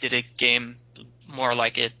they did a game more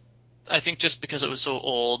like it. I think just because it was so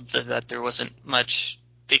old that there wasn't much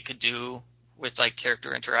they could do with like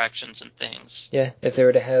character interactions and things. Yeah, if they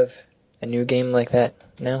were to have a new game like that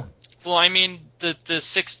now. Well, I mean, the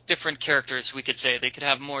 6 different characters, we could say, they could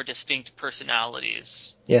have more distinct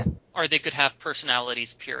personalities. Yeah. Or they could have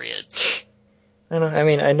personalities, period. I don't know. I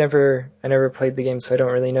mean, I never played the game, so I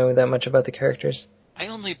don't really know that much about the characters. I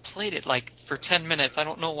only played it like for 10 minutes. I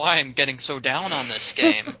don't know why I'm getting so down on this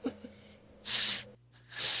game.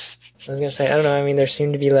 I was gonna say, I don't know, I mean, there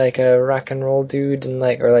seemed to be like a rock and roll dude and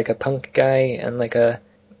or like a punk guy and like a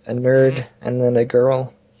nerd and then a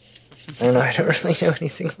girl. I don't know, I don't really know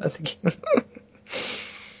anything about the game.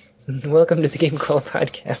 Welcome to the Game Call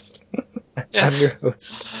podcast. Yeah. I'm your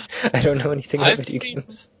host. I don't know anything about video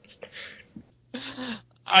games.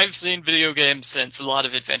 I've seen video games since a lot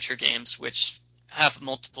of adventure games which have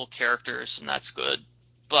multiple characters, and that's good.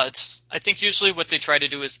 But I think usually what they try to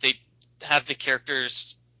do is they have the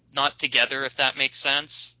characters not together, if that makes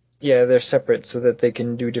sense. Yeah, they're separate so that they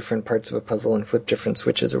can do different parts of a puzzle and flip different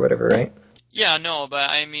switches or whatever, right? Yeah, no, but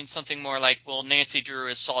I mean something more like, well, Nancy Drew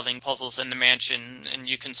is solving puzzles in the mansion, and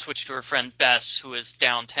you can switch to her friend Bess, who is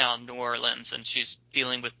downtown New Orleans, and she's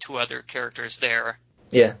dealing with 2 other characters there.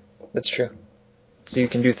 Yeah, that's true. So you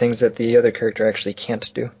can do things that the other character actually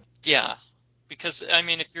can't do. Yeah, because, I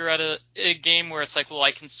mean, if you're at a game where it's like, well,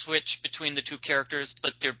 I can switch between the 2 characters,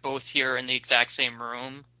 but they're both here in the exact same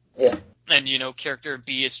room. Yeah. And, character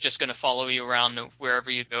B is just going to follow you around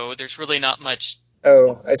wherever you go. There's really not much.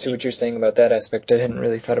 Oh, I see what you're saying about that aspect. I hadn't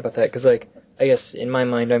really thought about that, because, I guess in my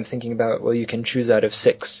mind I'm thinking about, well, you can choose out of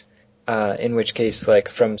 6, in which case,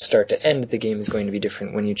 from start to end, the game is going to be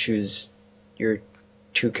different when you choose your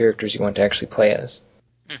 2 characters you want to actually play as.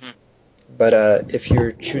 Mm-hmm. But if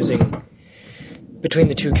you're choosing between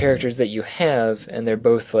the 2 characters that you have, and they're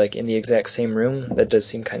both, in the exact same room, that does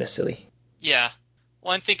seem kind of silly. Yeah.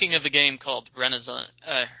 Well, I'm thinking of a game called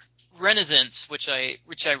Renaissance, which I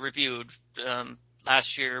reviewed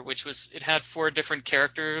last year, it had 4 different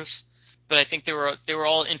characters, but I think they were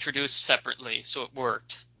all introduced separately, so it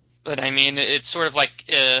worked. But I mean, it's sort of like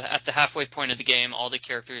at the halfway point of the game, all the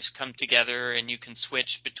characters come together and you can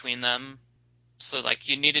switch between them. So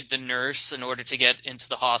you needed the nurse in order to get into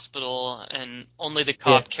the hospital, and only the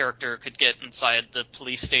cop character could get inside the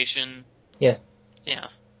police station. Yeah. Yeah.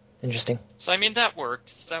 Interesting. So I mean, that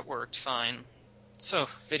worked. That worked fine. So,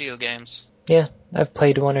 video games. Yeah, I've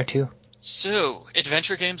played 1 or 2. So,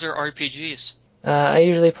 adventure games or RPGs? I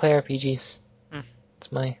usually play RPGs.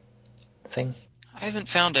 It's my thing. I haven't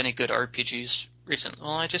found any good RPGs recently.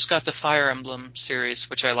 Well, I just got the Fire Emblem series,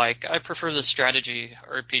 which I like. I prefer the strategy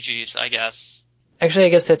RPGs, I guess. Actually, I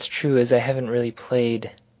guess that's true, as I haven't really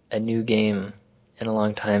played a new game in a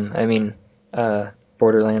long time. I mean,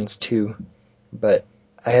 Borderlands 2, but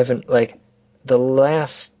I haven't, the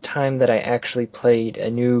last time that I actually played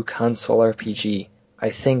a new console RPG,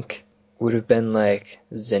 I think would have been,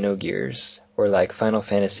 Xenogears, or, Final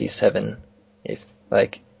Fantasy VII, if,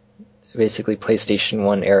 basically PlayStation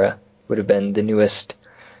 1 era would have been the newest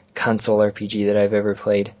console RPG that I've ever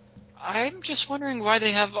played. I'm just wondering why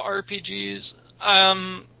they have RPGs.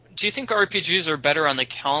 Do you think RPGs are better on the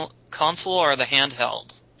console or the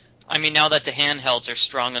handheld? I mean, now that the handhelds are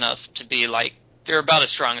strong enough to be they're about as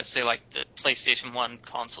strong as, say, the PlayStation 1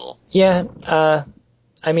 console. Yeah,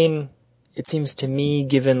 I mean, it seems to me,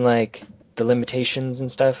 given, the limitations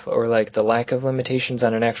and stuff, or, the lack of limitations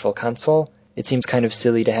on an actual console, it seems kind of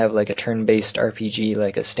silly to have, a turn-based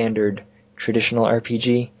RPG, a standard traditional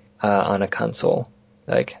RPG, on a console.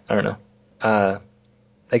 I don't know.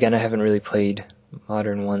 Again, I haven't really played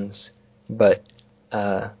modern ones, but,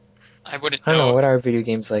 I wouldn't know. I don't know, what are video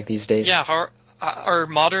games like these days? Yeah, are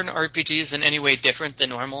modern RPGs in any way different than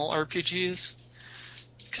normal RPGs?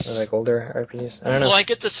 Or older RPGs? I don't know. Well, I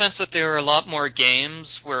get the sense that there are a lot more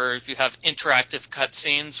games where you have interactive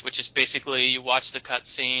cutscenes, which is basically you watch the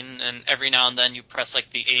cutscene, and every now and then you press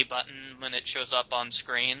the A button when it shows up on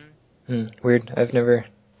screen. Weird. I've never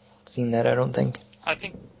seen that, I don't think. I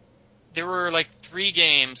think there were 3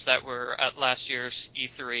 games that were at last year's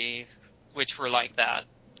E3, which were like that.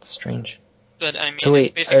 Strange. But I mean, so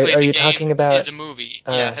wait, it's basically are you talking about? Is a movie?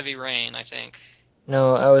 Yeah, Heavy Rain, I think.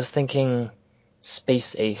 No, I was thinking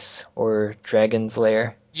Space Ace or Dragon's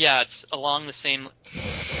Lair. Yeah, it's along the same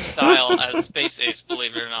style as Space Ace,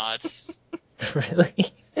 believe it or not.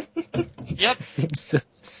 Really? Yep. Seems so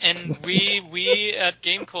stupid. And we at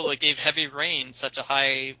Game Cola gave Heavy Rain such a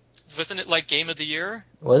high. Wasn't it Game of the Year?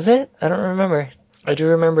 Was it? I don't remember. I do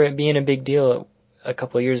remember it being a big deal a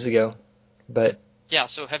couple of years ago, but Yeah,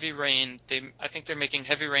 so Heavy Rain, I think they're making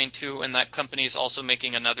Heavy Rain 2, and that company is also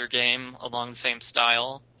making another game along the same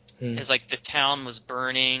style. It's like the town was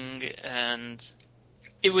burning, and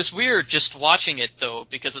it was weird just watching it, though,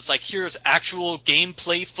 because it's like, here's actual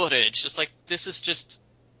gameplay footage. It's like, this is just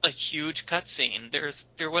a huge cutscene.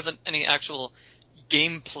 There wasn't any actual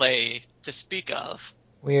gameplay to speak of.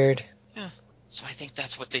 Weird. Yeah. So I think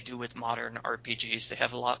that's what they do with modern RPGs. They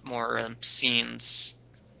have a lot more scenes.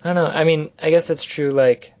 I don't know. I mean, I guess that's true.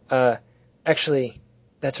 Like, actually,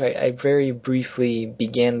 that's right. I very briefly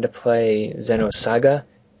began to play Xenosaga,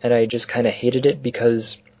 and I just kind of hated it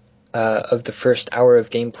because of the first hour of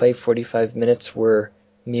gameplay, 45 minutes were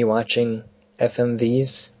me watching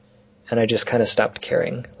FMVs, and I just kind of stopped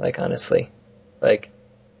caring, like, honestly. Like,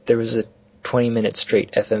 there was a 20-minute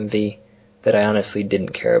straight FMV that I honestly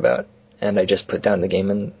didn't care about, and I just put down the game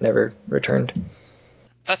and never returned.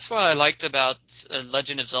 That's what I liked about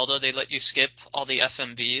Legend of Zelda. They let you skip all the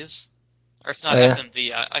FMVs. Or it's not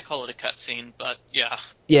FMV, I call it a cutscene, but yeah.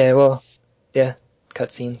 Yeah, well, yeah,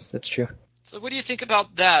 cutscenes, that's true. So what do you think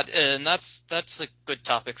about that? And that's a good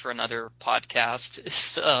topic for another podcast,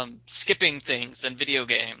 is skipping things in video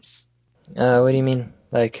games. What do you mean?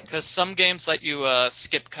 Like, because some games let you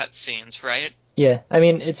skip cutscenes, right? Yeah, I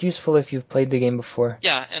mean, it's useful if you've played the game before.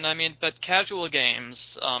 Yeah, and I mean, but casual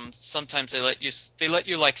games, sometimes they let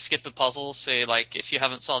you like skip a puzzle. Say, like, if you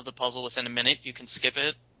haven't solved the puzzle within a minute, you can skip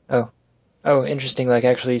it. Oh, interesting. Like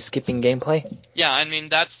actually skipping gameplay. Yeah, I mean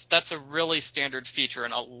that's a really standard feature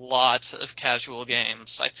in a lot of casual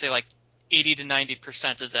games. I'd say like 80 to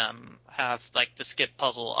 90% of them have like the skip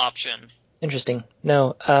puzzle option. Interesting.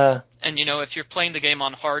 No. And you know, if you're playing the game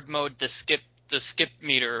on hard mode, the skip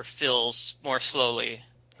meter fills more slowly.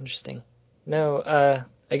 Interesting. No.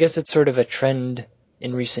 I guess it's sort of a trend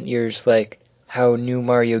in recent years, like how new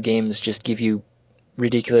Mario games just give you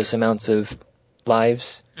ridiculous amounts of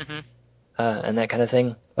lives. Mm-hmm. And that kind of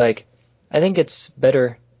thing. Like, I think it's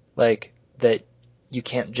better, like, that you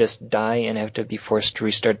can't just die and have to be forced to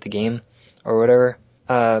restart the game or whatever.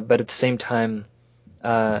 But at the same time,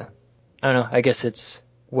 I don't know, I guess it's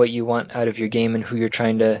what you want out of your game and who you're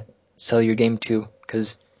trying to sell your game to.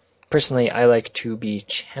 Because personally, I like to be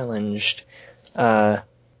challenged. I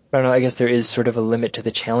don't know, I guess there is sort of a limit to the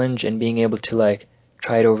challenge, and being able to, like,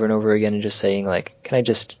 try it over and over again and just saying, like, can I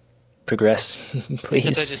just progress, please?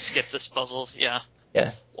 Can't I just skip this puzzle? Yeah.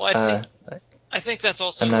 Yeah. Well, I think that's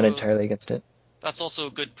also... I'm not entirely against it. That's also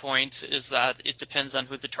a good point, is that it depends on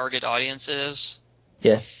who the target audience is.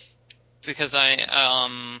 Yeah. Because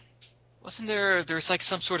wasn't there's like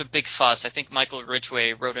some sort of big fuss. I think Michael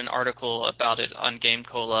Ridgway wrote an article about it on Game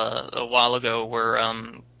Cola a while ago, where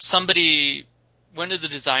one of the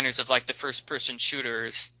designers of like the first-person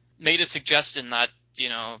shooters made a suggestion that, you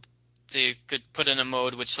know, they could put in a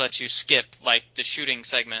mode which lets you skip like the shooting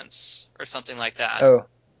segments or something like that. Oh,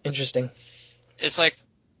 interesting. It's like,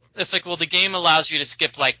 well, the game allows you to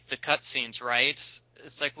skip like the cutscenes, right?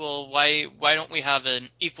 It's like, well, why don't we have an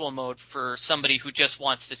equal mode for somebody who just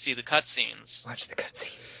wants to see the cutscenes? Watch the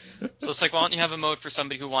cutscenes. So it's like, why don't you have a mode for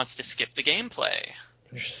somebody who wants to skip the gameplay?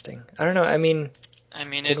 Interesting. I don't know. I mean,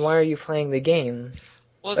 then why are you playing the game?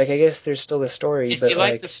 Well, like, I guess there's still the story, if but you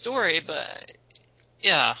like the story, but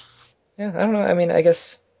yeah. Yeah, I don't know. I mean, I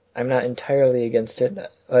guess I'm not entirely against it.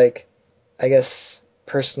 Like, I guess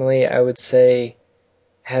personally, I would say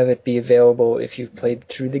have it be available if you've played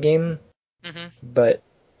through the game. Mm-hmm. But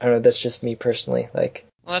I don't know. That's just me personally. Like,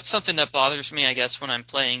 well, that's something that bothers me, I guess, when I'm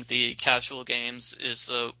playing the casual games,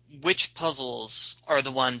 is which puzzles are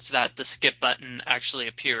the ones that the skip button actually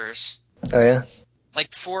appears. Oh yeah.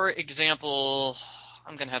 Like, for example,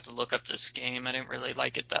 I'm gonna have to look up this game. I didn't really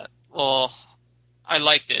like it that well. I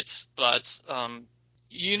liked it, but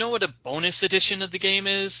you know what a bonus edition of the game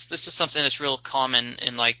is? This is something that's real common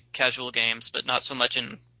in like casual games, but not so much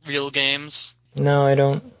in real games. No, I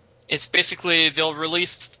don't. It's basically they'll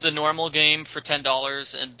release the normal game for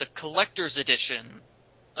 $10, and the collector's edition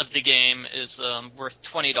of the game is worth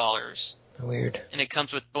 $20. Weird. And it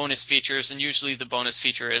comes with bonus features, and usually the bonus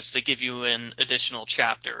feature is they give you an additional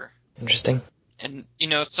chapter. Interesting. And, you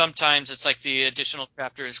know, sometimes it's like the additional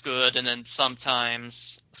chapter is good, and then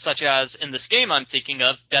sometimes, such as in this game I'm thinking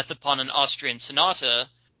of, Death Upon an Austrian Sonata,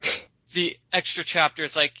 the extra chapter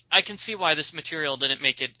is like, I can see why this material didn't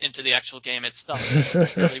make it into the actual game itself.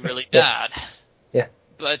 It's really, really bad. Yeah.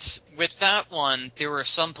 But with that one, there were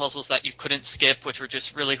some puzzles that you couldn't skip, which were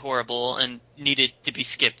just really horrible and needed to be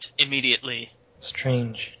skipped immediately.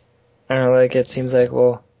 Strange. I don't know, like, it seems like,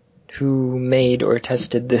 well, who made or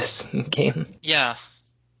tested this game? Yeah.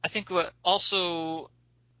 I think also,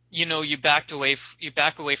 you know, you back away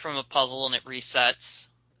from a puzzle and it resets.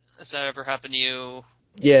 Has that ever happened to you?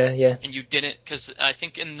 Yeah. And you didn't, because I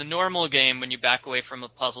think in the normal game, when you back away from a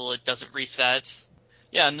puzzle, it doesn't reset.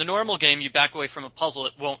 Yeah, in the normal game, you back away from a puzzle,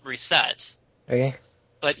 it won't reset. Okay.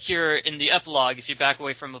 But here in the epilogue, if you back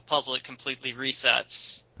away from a puzzle, it completely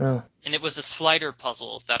resets. Oh. And it was a slider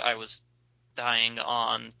puzzle that I was dying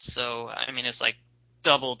on, so, I mean, it's like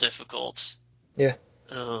double difficult. Yeah.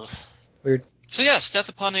 Ugh. Weird. So yes, Death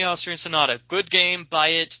Upon the Austrian Sonata. Good game, buy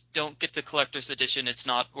it, don't get the collector's edition, it's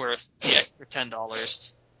not worth the extra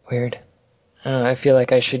 $10. Weird. I feel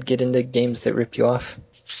like I should get into games that rip you off.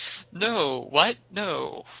 No, what?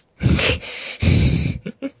 No.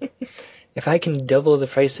 If I can double the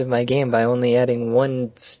price of my game by only adding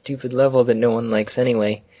one stupid level that no one likes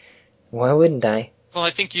anyway, why wouldn't I? Well,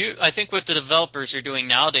 I think what the developers are doing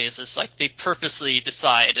nowadays is like they purposely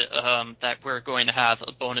decide that we're going to have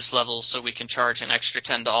a bonus level so we can charge an extra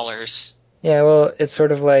 $10. Yeah, well, it's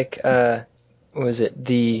sort of like, what was it?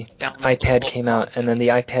 The iPad came out, and then the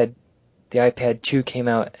iPad 2 came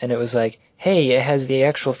out, and it was like, hey, it has the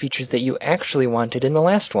actual features that you actually wanted in the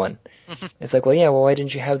last one. It's like, well, why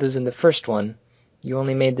didn't you have those in the first one? You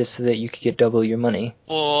only made this so that you could get double your money.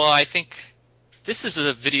 Well, I think this is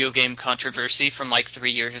a video game controversy from like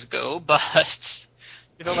 3 years ago, but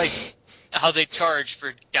you know, like how they charge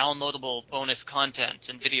for downloadable bonus content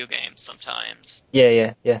in video games sometimes.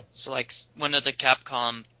 Yeah. So like one of the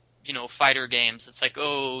Capcom, fighter games, it's like,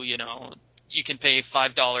 oh, you can pay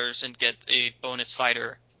 $5 and get a bonus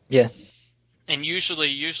fighter. Yeah. And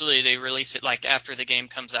usually they release it like after the game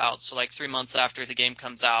comes out. So like 3 months after the game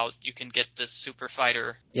comes out, you can get this super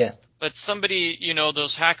fighter. Yeah. But somebody,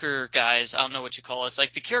 those hacker guys, I don't know what you call it. It's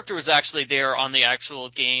like the character was actually there on the actual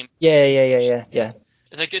game. Yeah.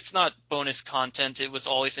 Like it's not bonus content. It was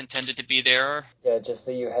always intended to be there. Yeah, just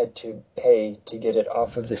that you had to pay to get it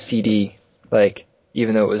off of the CD, like,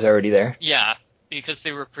 even though it was already there. Yeah, because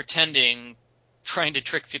they were trying to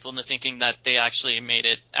trick people into thinking that they actually made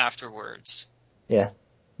it afterwards. Yeah,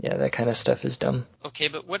 that kind of stuff is dumb. Okay,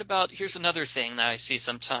 but what about, here's another thing that I see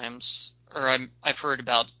sometimes, or I've heard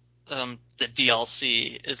about the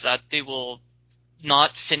DLC, is that they will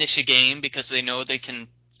not finish a game because they know they can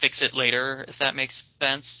fix it later, if that makes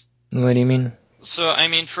sense. What do you mean? So, I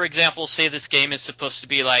mean, for example, say this game is supposed to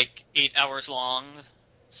be like 8 hours long.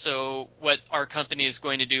 So what our company is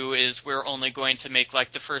going to do is we're only going to make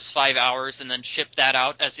like the first 5 hours and then ship that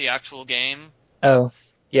out as the actual game. Oh,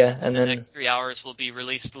 yeah, and then the next 3 hours will be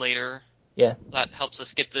released later. Yeah. So that helps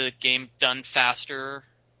us get the game done faster,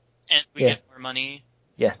 and we get more money.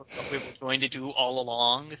 Yeah. For what we were going to do all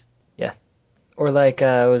along. Yeah. Or like,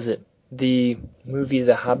 was it the movie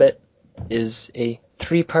The Hobbit is a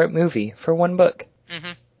 3-part movie for one book.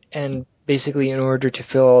 Mm-hmm. And basically, in order to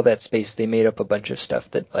fill all that space, they made up a bunch of stuff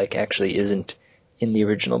that like actually isn't in the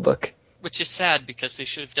original book. Which is sad because they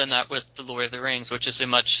should have done that with The Lord of the Rings, which is a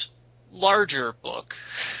much larger book.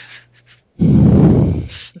 Well,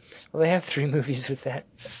 they have 3 movies with that.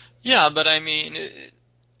 Yeah, but I mean,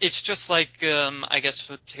 it's just like, I guess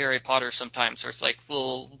with Harry Potter sometimes, where it's like,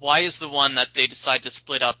 well, why is the one that they decide to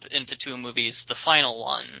split up into 2 movies the final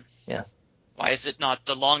one? Yeah. Why is it not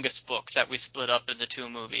the longest book that we split up into 2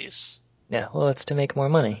 movies? Yeah, well, it's to make more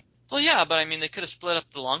money. Well, yeah, but I mean, they could have split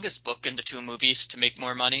up the longest book into 2 movies to make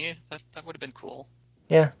more money. That would have been cool.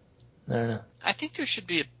 Yeah. I don't know. I think there should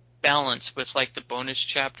be a balance with, like, the bonus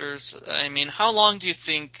chapters. I mean, how long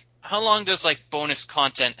does, like, bonus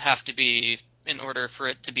content have to be in order for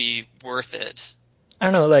it to be worth it? I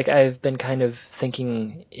don't know, like, I've been kind of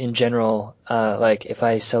thinking in general, like, if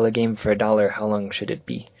I sell a game for $1, how long should it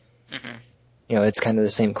be? Mm-hmm. It's kind of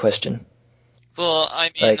the same question. Well,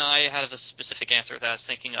 I mean, I have a specific answer that I was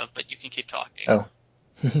thinking of, but you can keep talking. Oh.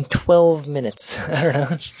 12 minutes. I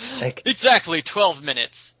don't know. Like, exactly, 12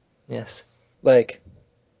 minutes. Yes. Like,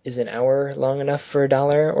 is an hour long enough for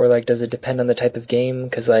 $1? Or, like, does it depend on the type of game?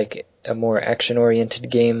 Because, like, a more action-oriented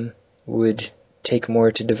game would take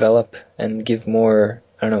more to develop and give more,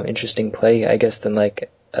 I don't know, interesting play, I guess, than, like,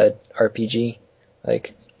 a RPG.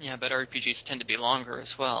 Like. Yeah, but RPGs tend to be longer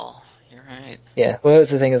as well. You're right. Yeah, well,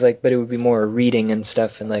 that's the thing is, like, but it would be more reading and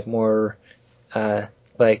stuff and, like, more,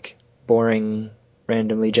 like, boring,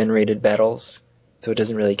 randomly generated battles. So it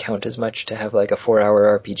doesn't really count as much to have, like, a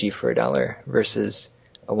 4-hour RPG for $1 versus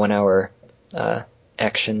a 1-hour,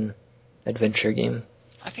 action adventure game.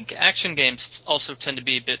 I think action games also tend to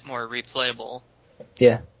be a bit more replayable.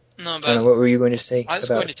 Yeah. No, but I don't know, what were you going to say? I was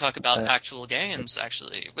going to talk about actual games,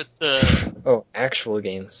 actually, with the... Oh, actual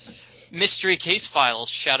games. Mystery Case Files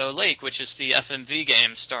Shadow Lake, which is the FMV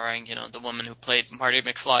game starring, the woman who played Marty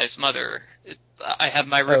McFly's mother. I have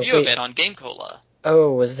my review of it on Game Cola.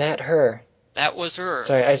 Oh, was that her? That was her.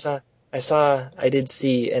 Sorry, I saw I did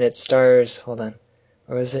see, and it stars, hold on,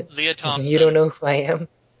 or was it? Leah Thompson. You don't know who I am?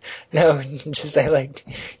 No, just I liked,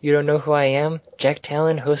 you don't know who I am? Jack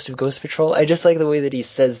Talon, host of Ghost Patrol. I just like the way that he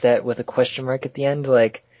says that with a question mark at the end,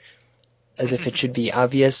 like, as if it should be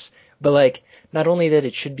obvious. But, like, not only that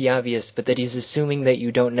it should be obvious, but that he's assuming that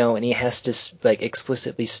you don't know, and he has to, like,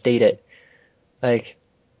 explicitly state it. Like,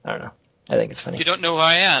 I don't know. I think it's funny. You don't know who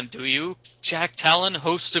I am, do you? Jack Talon,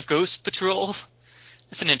 host of Ghost Patrol?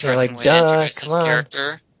 That's an interesting way to introduce his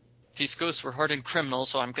character. These ghosts were hardened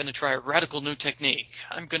criminals, so I'm going to try a radical new technique.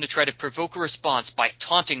 I'm going to try to provoke a response by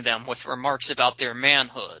taunting them with remarks about their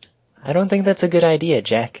manhood. I don't think that's a good idea,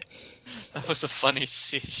 Jack. That was a funny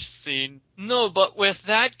scene. No, but with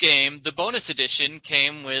that game, the bonus edition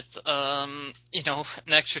came with, an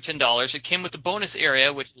extra $10. It came with the bonus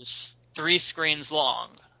area, which is 3 screens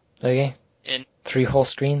long. Okay. In 3 whole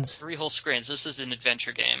screens? 3 whole screens. This is an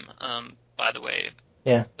adventure game, by the way.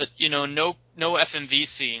 Yeah. But, no FMV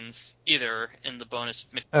scenes either in the bonus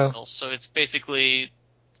material. So it's basically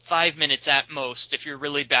 5 minutes at most if you're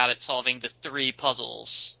really bad at solving the 3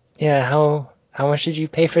 puzzles. Yeah, how much did you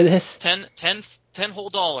pay for this? $10 whole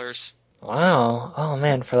dollars. Wow. Oh,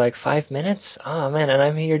 man, for like 5 minutes? Oh, man, and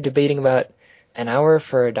I'm here debating about an hour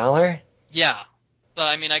for $1? Yeah.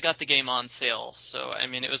 But, I got the game on sale. So,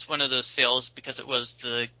 it was one of those sales because it was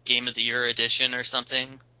the Game of the Year edition or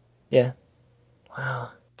something. Yeah. Wow.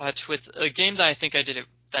 But with a game that I think did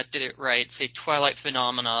it right, say Twilight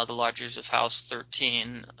Phenomena, The Lodgers of House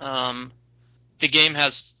 13, the game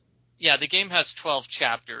has 12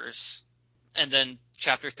 chapters, and then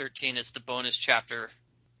chapter 13 is the bonus chapter,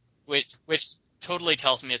 which totally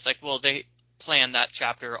tells me it's like, well, they planned that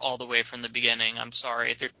chapter all the way from the beginning. I'm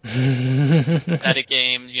sorry. That a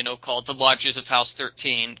game, called The Lodgers of House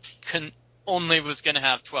 13 was going to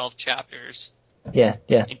have 12 chapters. Yeah.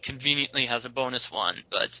 It conveniently has a bonus one,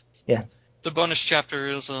 but yeah, the bonus chapter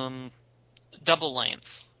is double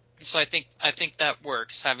length. So I think that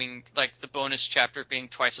works, having like the bonus chapter being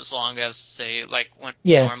twice as long as, say, like one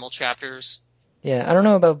normal chapters. Yeah, I don't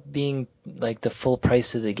know about being like the full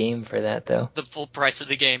price of the game for that though. The full price of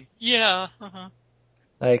the game. Yeah.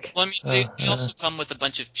 Like, well, they also come with a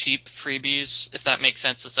bunch of cheap freebies, if that makes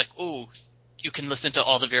sense. It's like, oh, you can listen to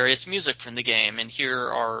all the various music from the game, and here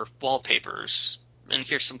are wallpapers, and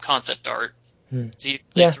here's some concept art. So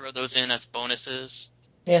they throw those in as bonuses.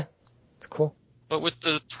 Yeah, it's cool. But with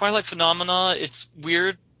the Twilight Phenomena, it's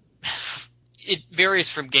weird. It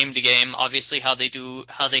varies from game to game, obviously, how they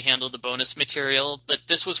handle the bonus material, but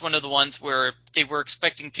this was one of the ones where they were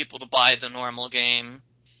expecting people to buy the normal game.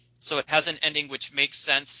 So it has an ending which makes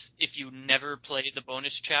sense if you never play the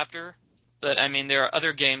bonus chapter. But, there are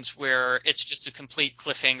other games where it's just a complete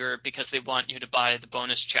cliffhanger because they want you to buy the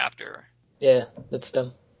bonus chapter. Yeah, that's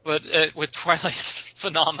dumb. But with Twilight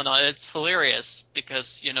Phenomena, it's hilarious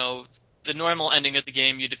because, the normal ending of the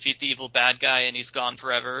game, you defeat the evil bad guy and he's gone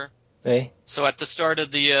forever. Hey. So at the start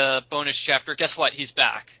of the bonus chapter, guess what? He's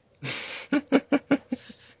back.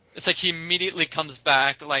 It's like he immediately comes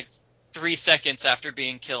back, like, 3 seconds after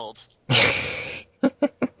being killed.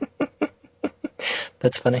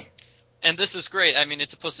 That's funny. And this is great.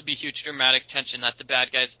 It's supposed to be huge dramatic tension that the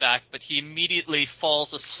bad guy's back, but he immediately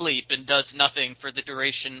falls asleep and does nothing for the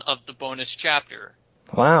duration of the bonus chapter.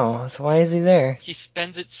 Wow, so why is he there? He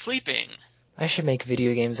spends it sleeping. I should make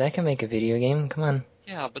video games. I can make a video game. Come on.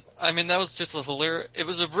 Yeah, but, that was just a hilarious... It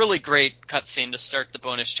was a really great cutscene to start the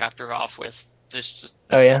bonus chapter off with. This just...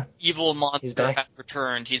 Oh, yeah? Evil monster has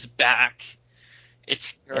returned. He's back.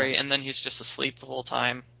 It's scary, and then he's just asleep the whole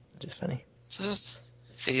time. Which is funny. So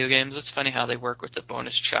video games, it's funny how they work with the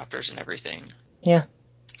bonus chapters and everything. Yeah.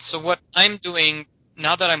 So what I'm doing,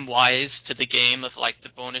 now that I'm wise to the game of, like, the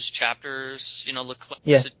bonus chapters,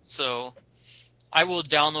 so I will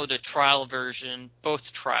download a trial version,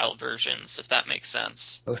 both trial versions, if that makes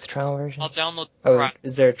sense. Both trial versions? I'll download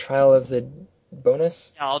is there a trial of the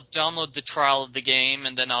bonus? Yeah, I'll download the trial of the game,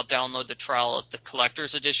 and then I'll download the trial of the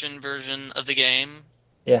collector's edition version of the game.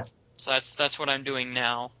 Yeah. So that's what I'm doing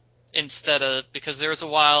now. Instead of, because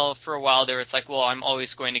for a while there, it's like, well, I'm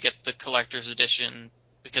always going to get the collector's edition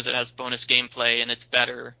because it has bonus gameplay and it's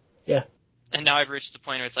better. Yeah. And now I've reached the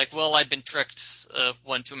point where it's like, well, I've been tricked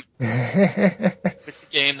one too many with the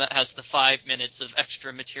game that has the 5 minutes of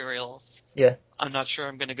extra material. Yeah. I'm not sure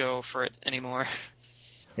I'm going to go for it anymore.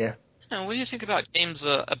 Yeah. Now, what do you think about games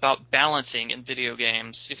about balancing in video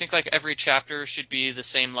games? Do you think like every chapter should be the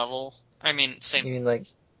same level? Same. You mean like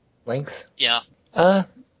length? Yeah.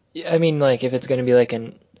 Like if it's going to be like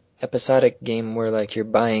an episodic game where like you're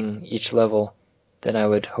buying each level, then I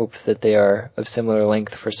would hope that they are of similar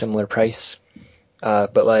length for similar price.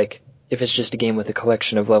 But like if it's just a game with a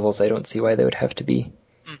collection of levels, I don't see why they would have to be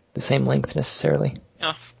the same length necessarily.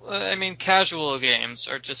 Yeah, I mean, casual games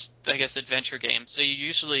are just, I guess, adventure games.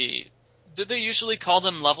 Do they usually call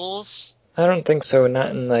them levels? I don't think so,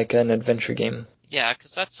 not in like an adventure game. Yeah,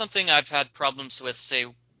 because that's something I've had problems with, say,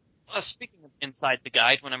 speaking of inside the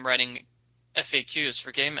guide, when I'm writing FAQs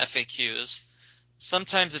for game FAQs,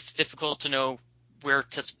 sometimes it's difficult to know where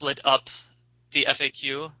to split up the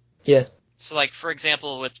FAQ. Yeah. So, like, for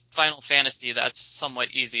example, with Final Fantasy, that's somewhat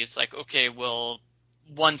easy. It's like, okay, well,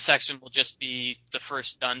 one section will just be the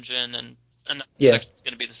first dungeon, and another section is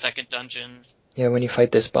going to be the second dungeon. Yeah, when you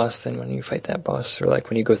fight this boss, then when you fight that boss, or like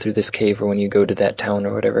when you go through this cave, or when you go to that town,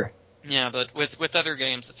 or whatever. Yeah, but with other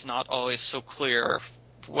games, it's not always so clear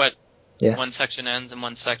what one section ends and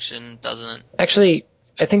one section doesn't. Actually,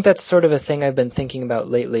 I think that's sort of a thing I've been thinking about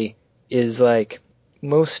lately, is like,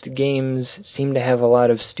 most games seem to have a lot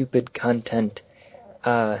of stupid content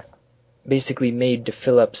basically made to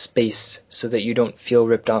fill up space so that you don't feel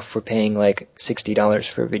ripped off for paying like $60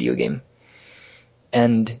 for a video game.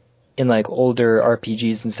 And in like older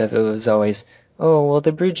RPGs and stuff, it was always, oh, well,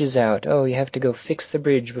 the bridge is out. Oh, you have to go fix the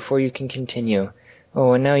bridge before you can continue.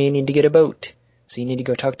 Oh, and now you need to get a boat. So you need to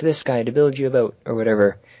go talk to this guy to build you a boat, or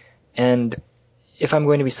whatever. And if I'm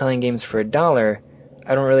going to be selling games for $1,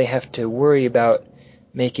 I don't really have to worry about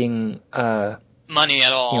making money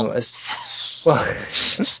at all. You know, well,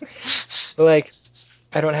 but like,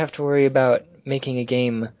 I don't have to worry about making a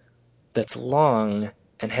game that's long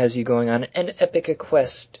and has you going on an epic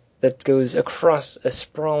quest that goes across a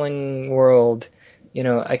sprawling world. You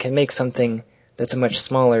know, I can make something that's a much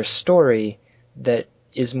smaller story that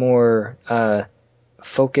is more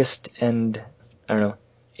focused, and I don't know,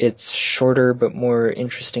 it's shorter but more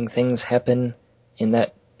interesting things happen in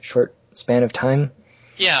that short span of time.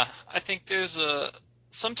 Yeah, I think there's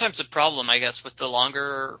sometimes a problem, I guess, with the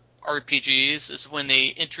longer RPGs is when they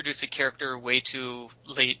introduce a character way too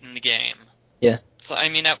late in the game. Yeah. So, I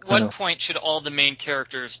mean, at what point should all the main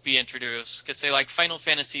characters be introduced? Because, say, like, Final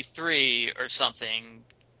Fantasy III or something,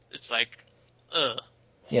 it's like, ugh.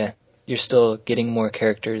 Yeah, you're still getting more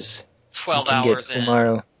characters. 12 hours in.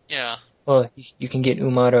 Umaro. Yeah. Well, you can get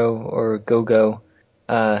Umaro or Gogo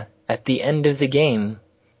at the end of the game,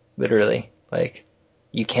 literally. Like,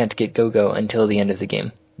 you can't get Gogo until the end of the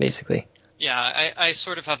game, basically. Yeah, I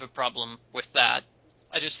sort of have a problem with that.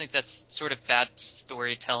 I just think that's sort of bad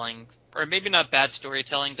storytelling. Or maybe not bad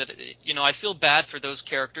storytelling, but, you know, I feel bad for those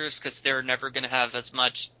characters because they're never going to have as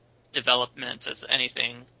much development as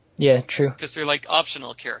anything. Yeah, true. Because they're, like,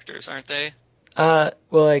 optional characters, aren't they? Well,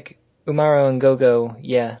 like, Umaro and Gogo,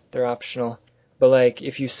 yeah, they're optional. But, like,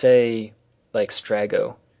 if you say, like,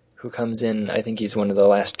 Strago, who comes in, I think he's one of the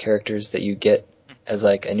last characters that you get as,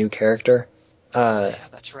 like, a new character. Yeah,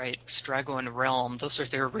 that's right. Strago and Realm, those are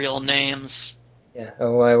their real names. Yeah.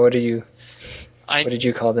 Oh, why? What did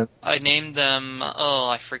you call them? I named them,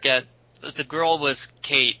 I forget. The girl was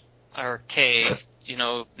Kate, or Kay, you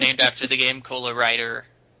know, named after the game Cola writer.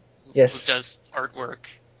 Yes. Who does artwork.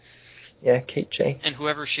 Yeah, Kate J. And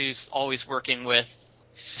whoever she's always working with.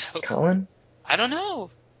 So, Colin? I don't know.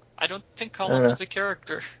 I don't think Colin was a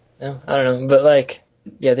character. No, I don't know. But, like,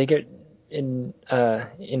 yeah, they get into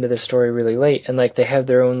the story really late, and, like, they have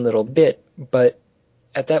their own little bit, but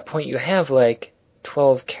at that point you have, like,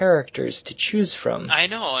 12 characters to choose from. I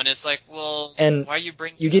know, and it's like, well, and why you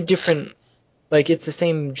bring... You get different... Like, it's the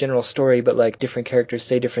same general story, but, like, different characters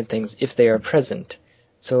say different things if they are present.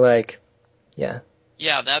 So, like, yeah.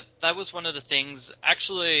 Yeah, that was one of the things.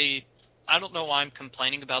 Actually, I don't know why I'm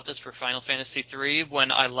complaining about this for Final Fantasy III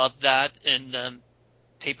when I loved that in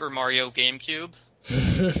Paper Mario GameCube.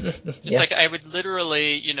 Just like, I would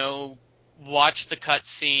literally, you know, watch the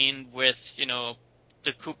cutscene with, you know,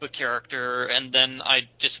 the Koopa character, and then I'd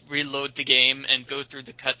just reload the game and go through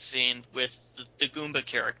the cutscene with the Goomba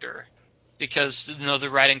character. Because, you know, the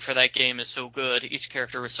writing for that game is so good. Each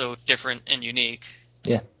character was so different and unique.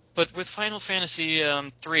 Yeah. But with Final Fantasy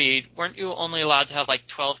III, weren't you only allowed to have, like,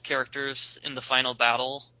 12 characters in the final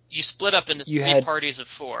battle? You split up into three parties of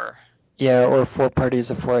 4. Yeah, or 4 parties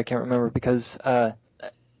of 4, I can't remember, because I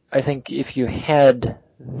think if you had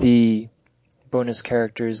the bonus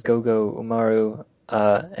characters Gogo, Umaru,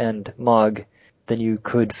 and Mog, then you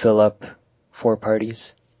could fill up 4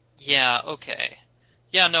 parties. Yeah, okay.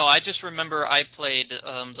 Yeah, no, I just remember I played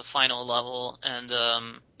the final level, and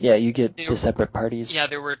yeah, you get the separate parties. Yeah,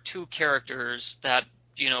 there were 2 characters that,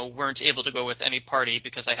 you know, weren't able to go with any party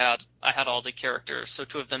because I had all the characters, so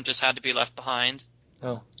 2 of them just had to be left behind.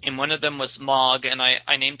 Oh. And one of them was Mog, and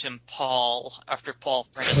I named him Paul after Paul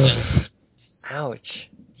Francis. Ouch.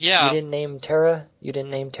 Yeah. You didn't name Terra? You didn't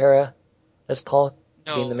name Terra as Paul?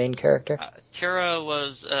 No, being the main character? Tara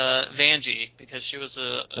was Vanjie, because she was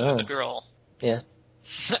a girl. Yeah.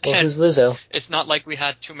 Well, who's Lizzo? It's not like we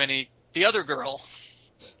had too many... The other girl.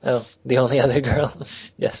 Oh, the only other girl.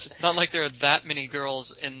 Yes. It's not like there are that many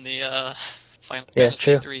girls in the Final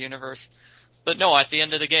Fantasy III universe. But no, at the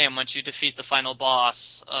end of the game, once you defeat the final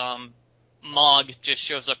boss, Mog just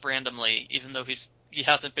shows up randomly, even though he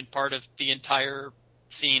hasn't been part of the entire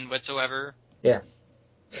scene whatsoever. Yeah.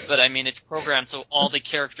 But I mean, it's programmed so all the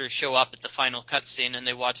characters show up at the final cutscene and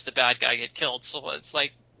they watch the bad guy get killed. So it's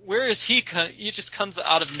like, where is he? He just comes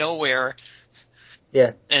out of nowhere.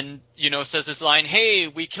 Yeah. And, says his line, "Hey,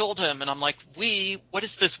 we killed him." And I'm like, we? What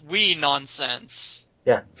is this we nonsense?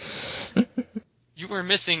 Yeah. You were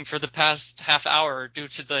missing for the past half hour due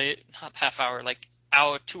to not half hour, like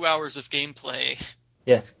 2 hours of gameplay.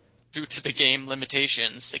 Yeah. Due to the game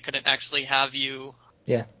limitations. They couldn't actually have you.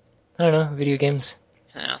 Yeah. I don't know, video games.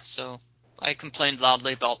 Yeah, so I complained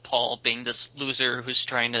loudly about Paul being this loser who's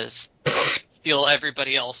trying to steal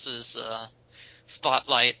everybody else's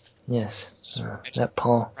spotlight. Yes, that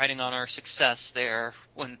Paul. Riding on our success there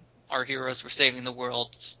when our heroes were saving the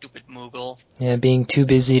world, stupid Moogle. Yeah, being too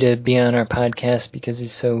busy to be on our podcast because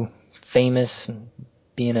he's so famous and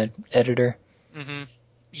being an editor. Mm-hmm.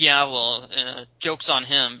 Yeah, well, joke's on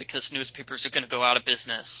him because newspapers are going to go out of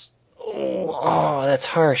business. Oh, that's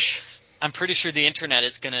harsh. I'm pretty sure the internet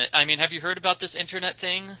is going to... I mean, have you heard about this internet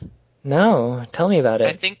thing? No, tell me about it.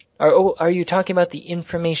 I think... Are you talking about the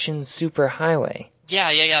information superhighway?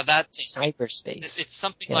 Yeah, that thing. Cyberspace. It's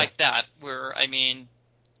something like that, where, I mean,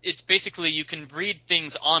 it's basically you can read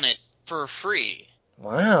things on it for free.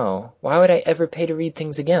 Wow. Why would I ever pay to read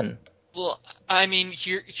things again? Well, I mean,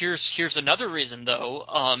 here's another reason, though.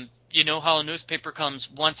 You know how a newspaper comes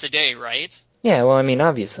once a day, right? Yeah, well, I mean,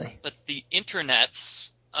 obviously. But the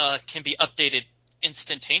internets can be updated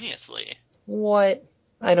instantaneously. What?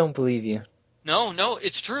 I don't believe you. No,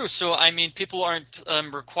 it's true. So, I mean, people aren't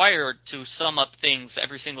required to sum up things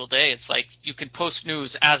every single day. It's like you can post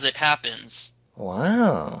news as it happens.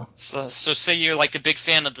 Wow. So say you're like a big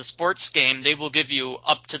fan of the sports game, they will give you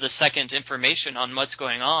up-to-the-second information on what's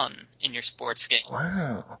going on in your sports game.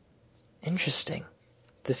 Wow. Interesting.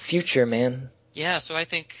 The future, man. Yeah, so I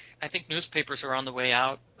think newspapers are on the way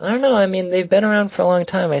out. I don't know. I mean, they've been around for a long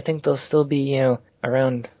time. I think they'll still be,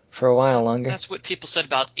 around for a while longer. That's what people said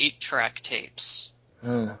about 8-track tapes.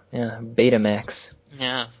 Oh, yeah. Betamax.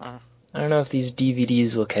 Yeah. I don't know if these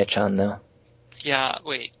DVDs will catch on, though. Yeah,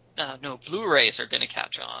 wait. No, Blu-rays are going to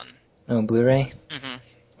catch on. Oh, Blu-ray? Mm-hmm.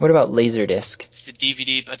 What about Laserdisc? It's the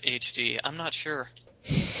DVD, but HD. I'm not sure.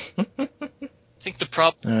 I think the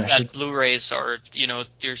problem that Blu-rays are,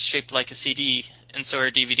 they're shaped like a CD, and so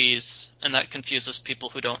are DVDs, and that confuses people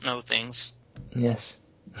who don't know things. Yes.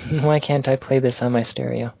 Why can't I play this on my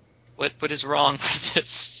stereo? What is wrong with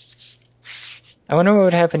this? I wonder what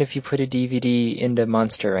would happen if you put a DVD into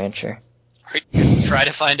Monster Rancher. Are you going to try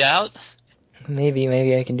to find out? Maybe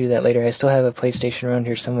I can do that later. I still have a PlayStation around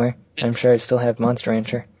here somewhere. I'm sure I still have Monster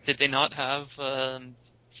Rancher. Did they not have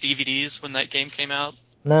DVDs when that game came out?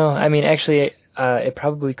 No, I mean, actually, it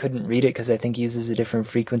probably couldn't read it because I think it uses a different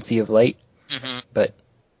frequency of light. Mm-hmm. But,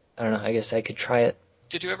 I don't know, I guess I could try it.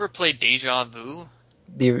 Did you ever play Deja Vu?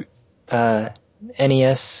 The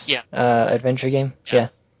NES adventure game? Yeah,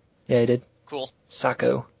 I did. Cool.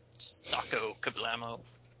 Sacco Kablamo.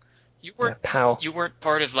 You weren't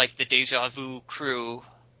part of like the Deja Vu crew.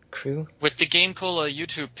 Crew? With the Game Cola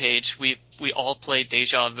YouTube page, we all played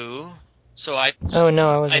Deja Vu. So I wasn't.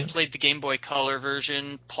 I played the Game Boy Color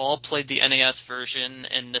version, Paul played the NES version,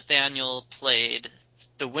 and Nathaniel played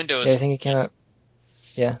the Windows. Yeah, I think it came out.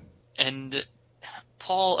 Yeah. And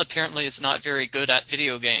Paul apparently is not very good at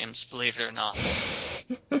video games, believe it or not.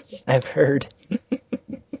 I've heard.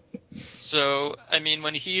 So, I mean,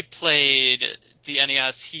 when he played the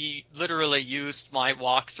NES, he literally used my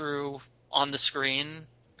walkthrough on the screen.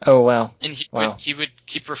 Oh, wow. And he would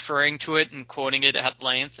keep referring to it and quoting it at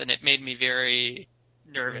length, and it made me very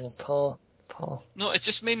nervous. Paul. No, it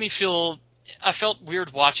just made me feel... I felt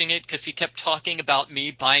weird watching it because he kept talking about me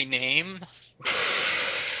by name.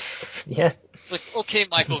 Yeah. Like, okay,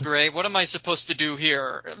 Michael Gray, what am I supposed to do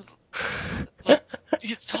here? Like,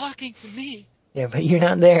 he's talking to me. Yeah, but you're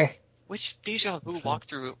not there. Which Deja Vu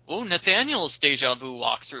walkthrough? Oh, Nathaniel's Deja Vu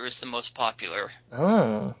walkthrough is the most popular.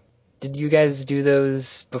 Oh. Did you guys do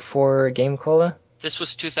those before Game Cola? This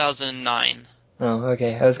was 2009. Oh,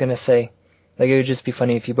 okay. I was gonna say, like, it would just be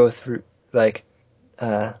funny if you both, wrote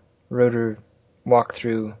a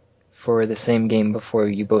walkthrough for the same game before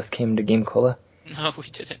you both came to Game Cola. No, we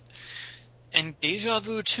didn't. And Deja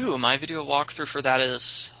Vu 2, my video walkthrough for that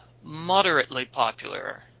is moderately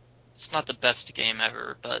popular. It's not the best game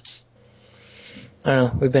ever, but... I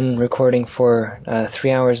don't know. We've been recording for 3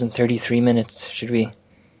 hours and 33 minutes. Should we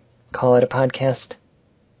call it a podcast?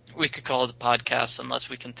 We could call it a podcast unless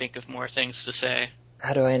we can think of more things to say.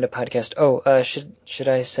 How do I end a podcast? Oh, should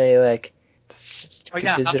I say, like,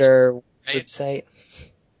 visit our website?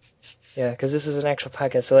 Yeah, because this is an actual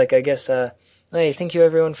podcast. So, like, I guess, hey, thank you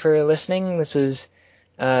everyone for listening. This is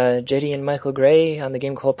Jeddy and Michael Gray on the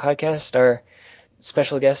Game Cola podcast. Our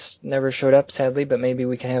special guest never showed up, sadly, but maybe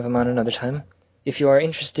we can have him on another time. If you are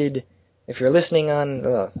interested, if you're listening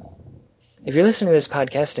to this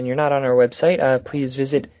podcast and you're not on our website, please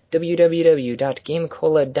visit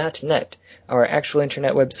www.gamecola.net, our actual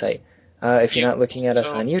internet website. If you're not looking at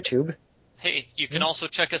us on YouTube. Hey, you can also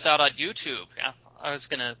check us out on YouTube. I was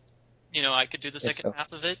gonna, I could do the second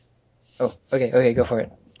half of it. Oh, okay, go for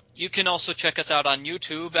it. You can also check us out on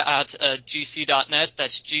YouTube at gc.net.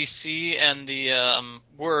 That's GC and the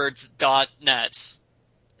words .net.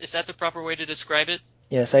 Is that the proper way to describe it?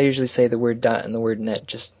 Yes, I usually say the word dot and the word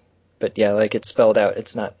net, but yeah, like it's spelled out.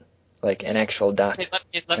 It's not like an actual dot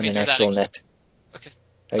let me and do an actual that net. Okay,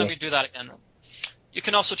 let me do that again. You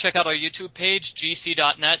can also check out our YouTube page,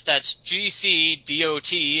 gc.net. That's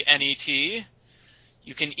gcdotnet.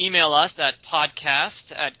 You can email us at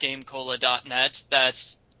podcast@gamecola.net.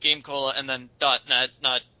 That's gamecola and then .net,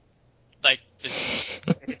 not like it's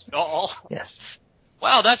at all. Yes.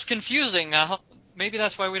 Wow, that's confusing. Maybe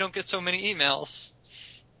that's why we don't get so many emails.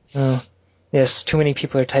 Oh, yes, too many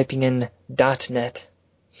people are typing in .net.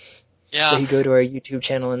 Yeah. They go to our YouTube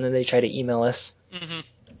channel and then they try to email us.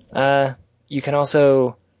 Mm-hmm. You can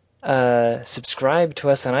also subscribe to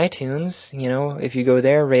us on iTunes. If you go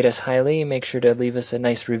there, rate us highly. Make sure to leave us a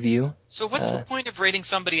nice review. So what's the point of rating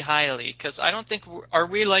somebody highly? Because I don't think... Are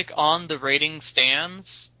we, like, on the rating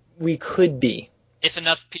stands? We could be. If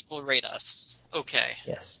enough people rate us. Okay.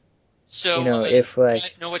 Yes. So, if, like... you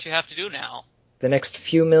guys know what you have to do now. The next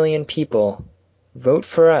few million people vote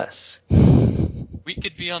for us. We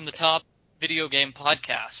could be on the top video game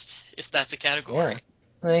podcast, if that's a category.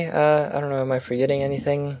 Yeah. I don't know, am I forgetting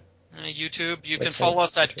anything? YouTube. You can follow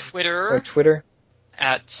us at Twitter. Or Twitter.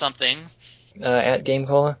 At something. At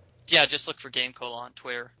GameCola. Yeah, just look for GameCola on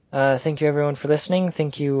Twitter. Thank you everyone for listening.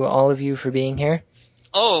 Thank you all of you for being here.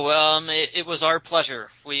 Oh, it was our pleasure.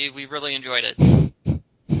 We really enjoyed it.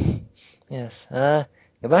 Yes.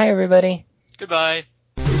 Goodbye everybody. Goodbye.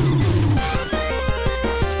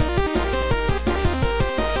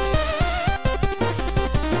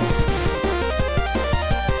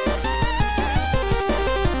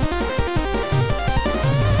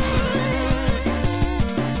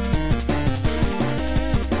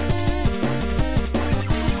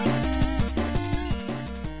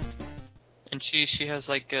 And she has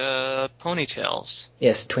like ponytails.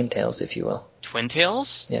 Yes, twin tails, if you will. Twin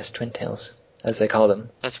tails? Yes, twin tails, as they call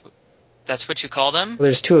them. That's what you call them? Well,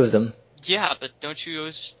 there's two of them. Yeah, but don't you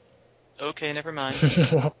always... Okay, never mind.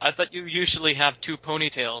 I thought you usually have two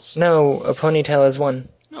ponytails. No, a ponytail is one.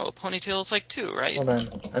 No, a ponytail is like two, right? Hold on.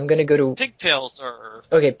 I'm gonna go to... Pigtails are...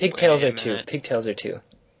 Okay, pigtails are two. Pigtails are two.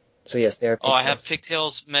 So yes, they are pigtails. Oh, I have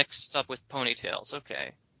pigtails mixed up with ponytails.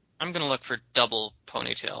 Okay. I'm gonna look for double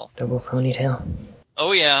ponytail. Double ponytail?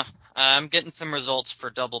 Oh yeah, I'm getting some results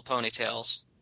for double ponytails.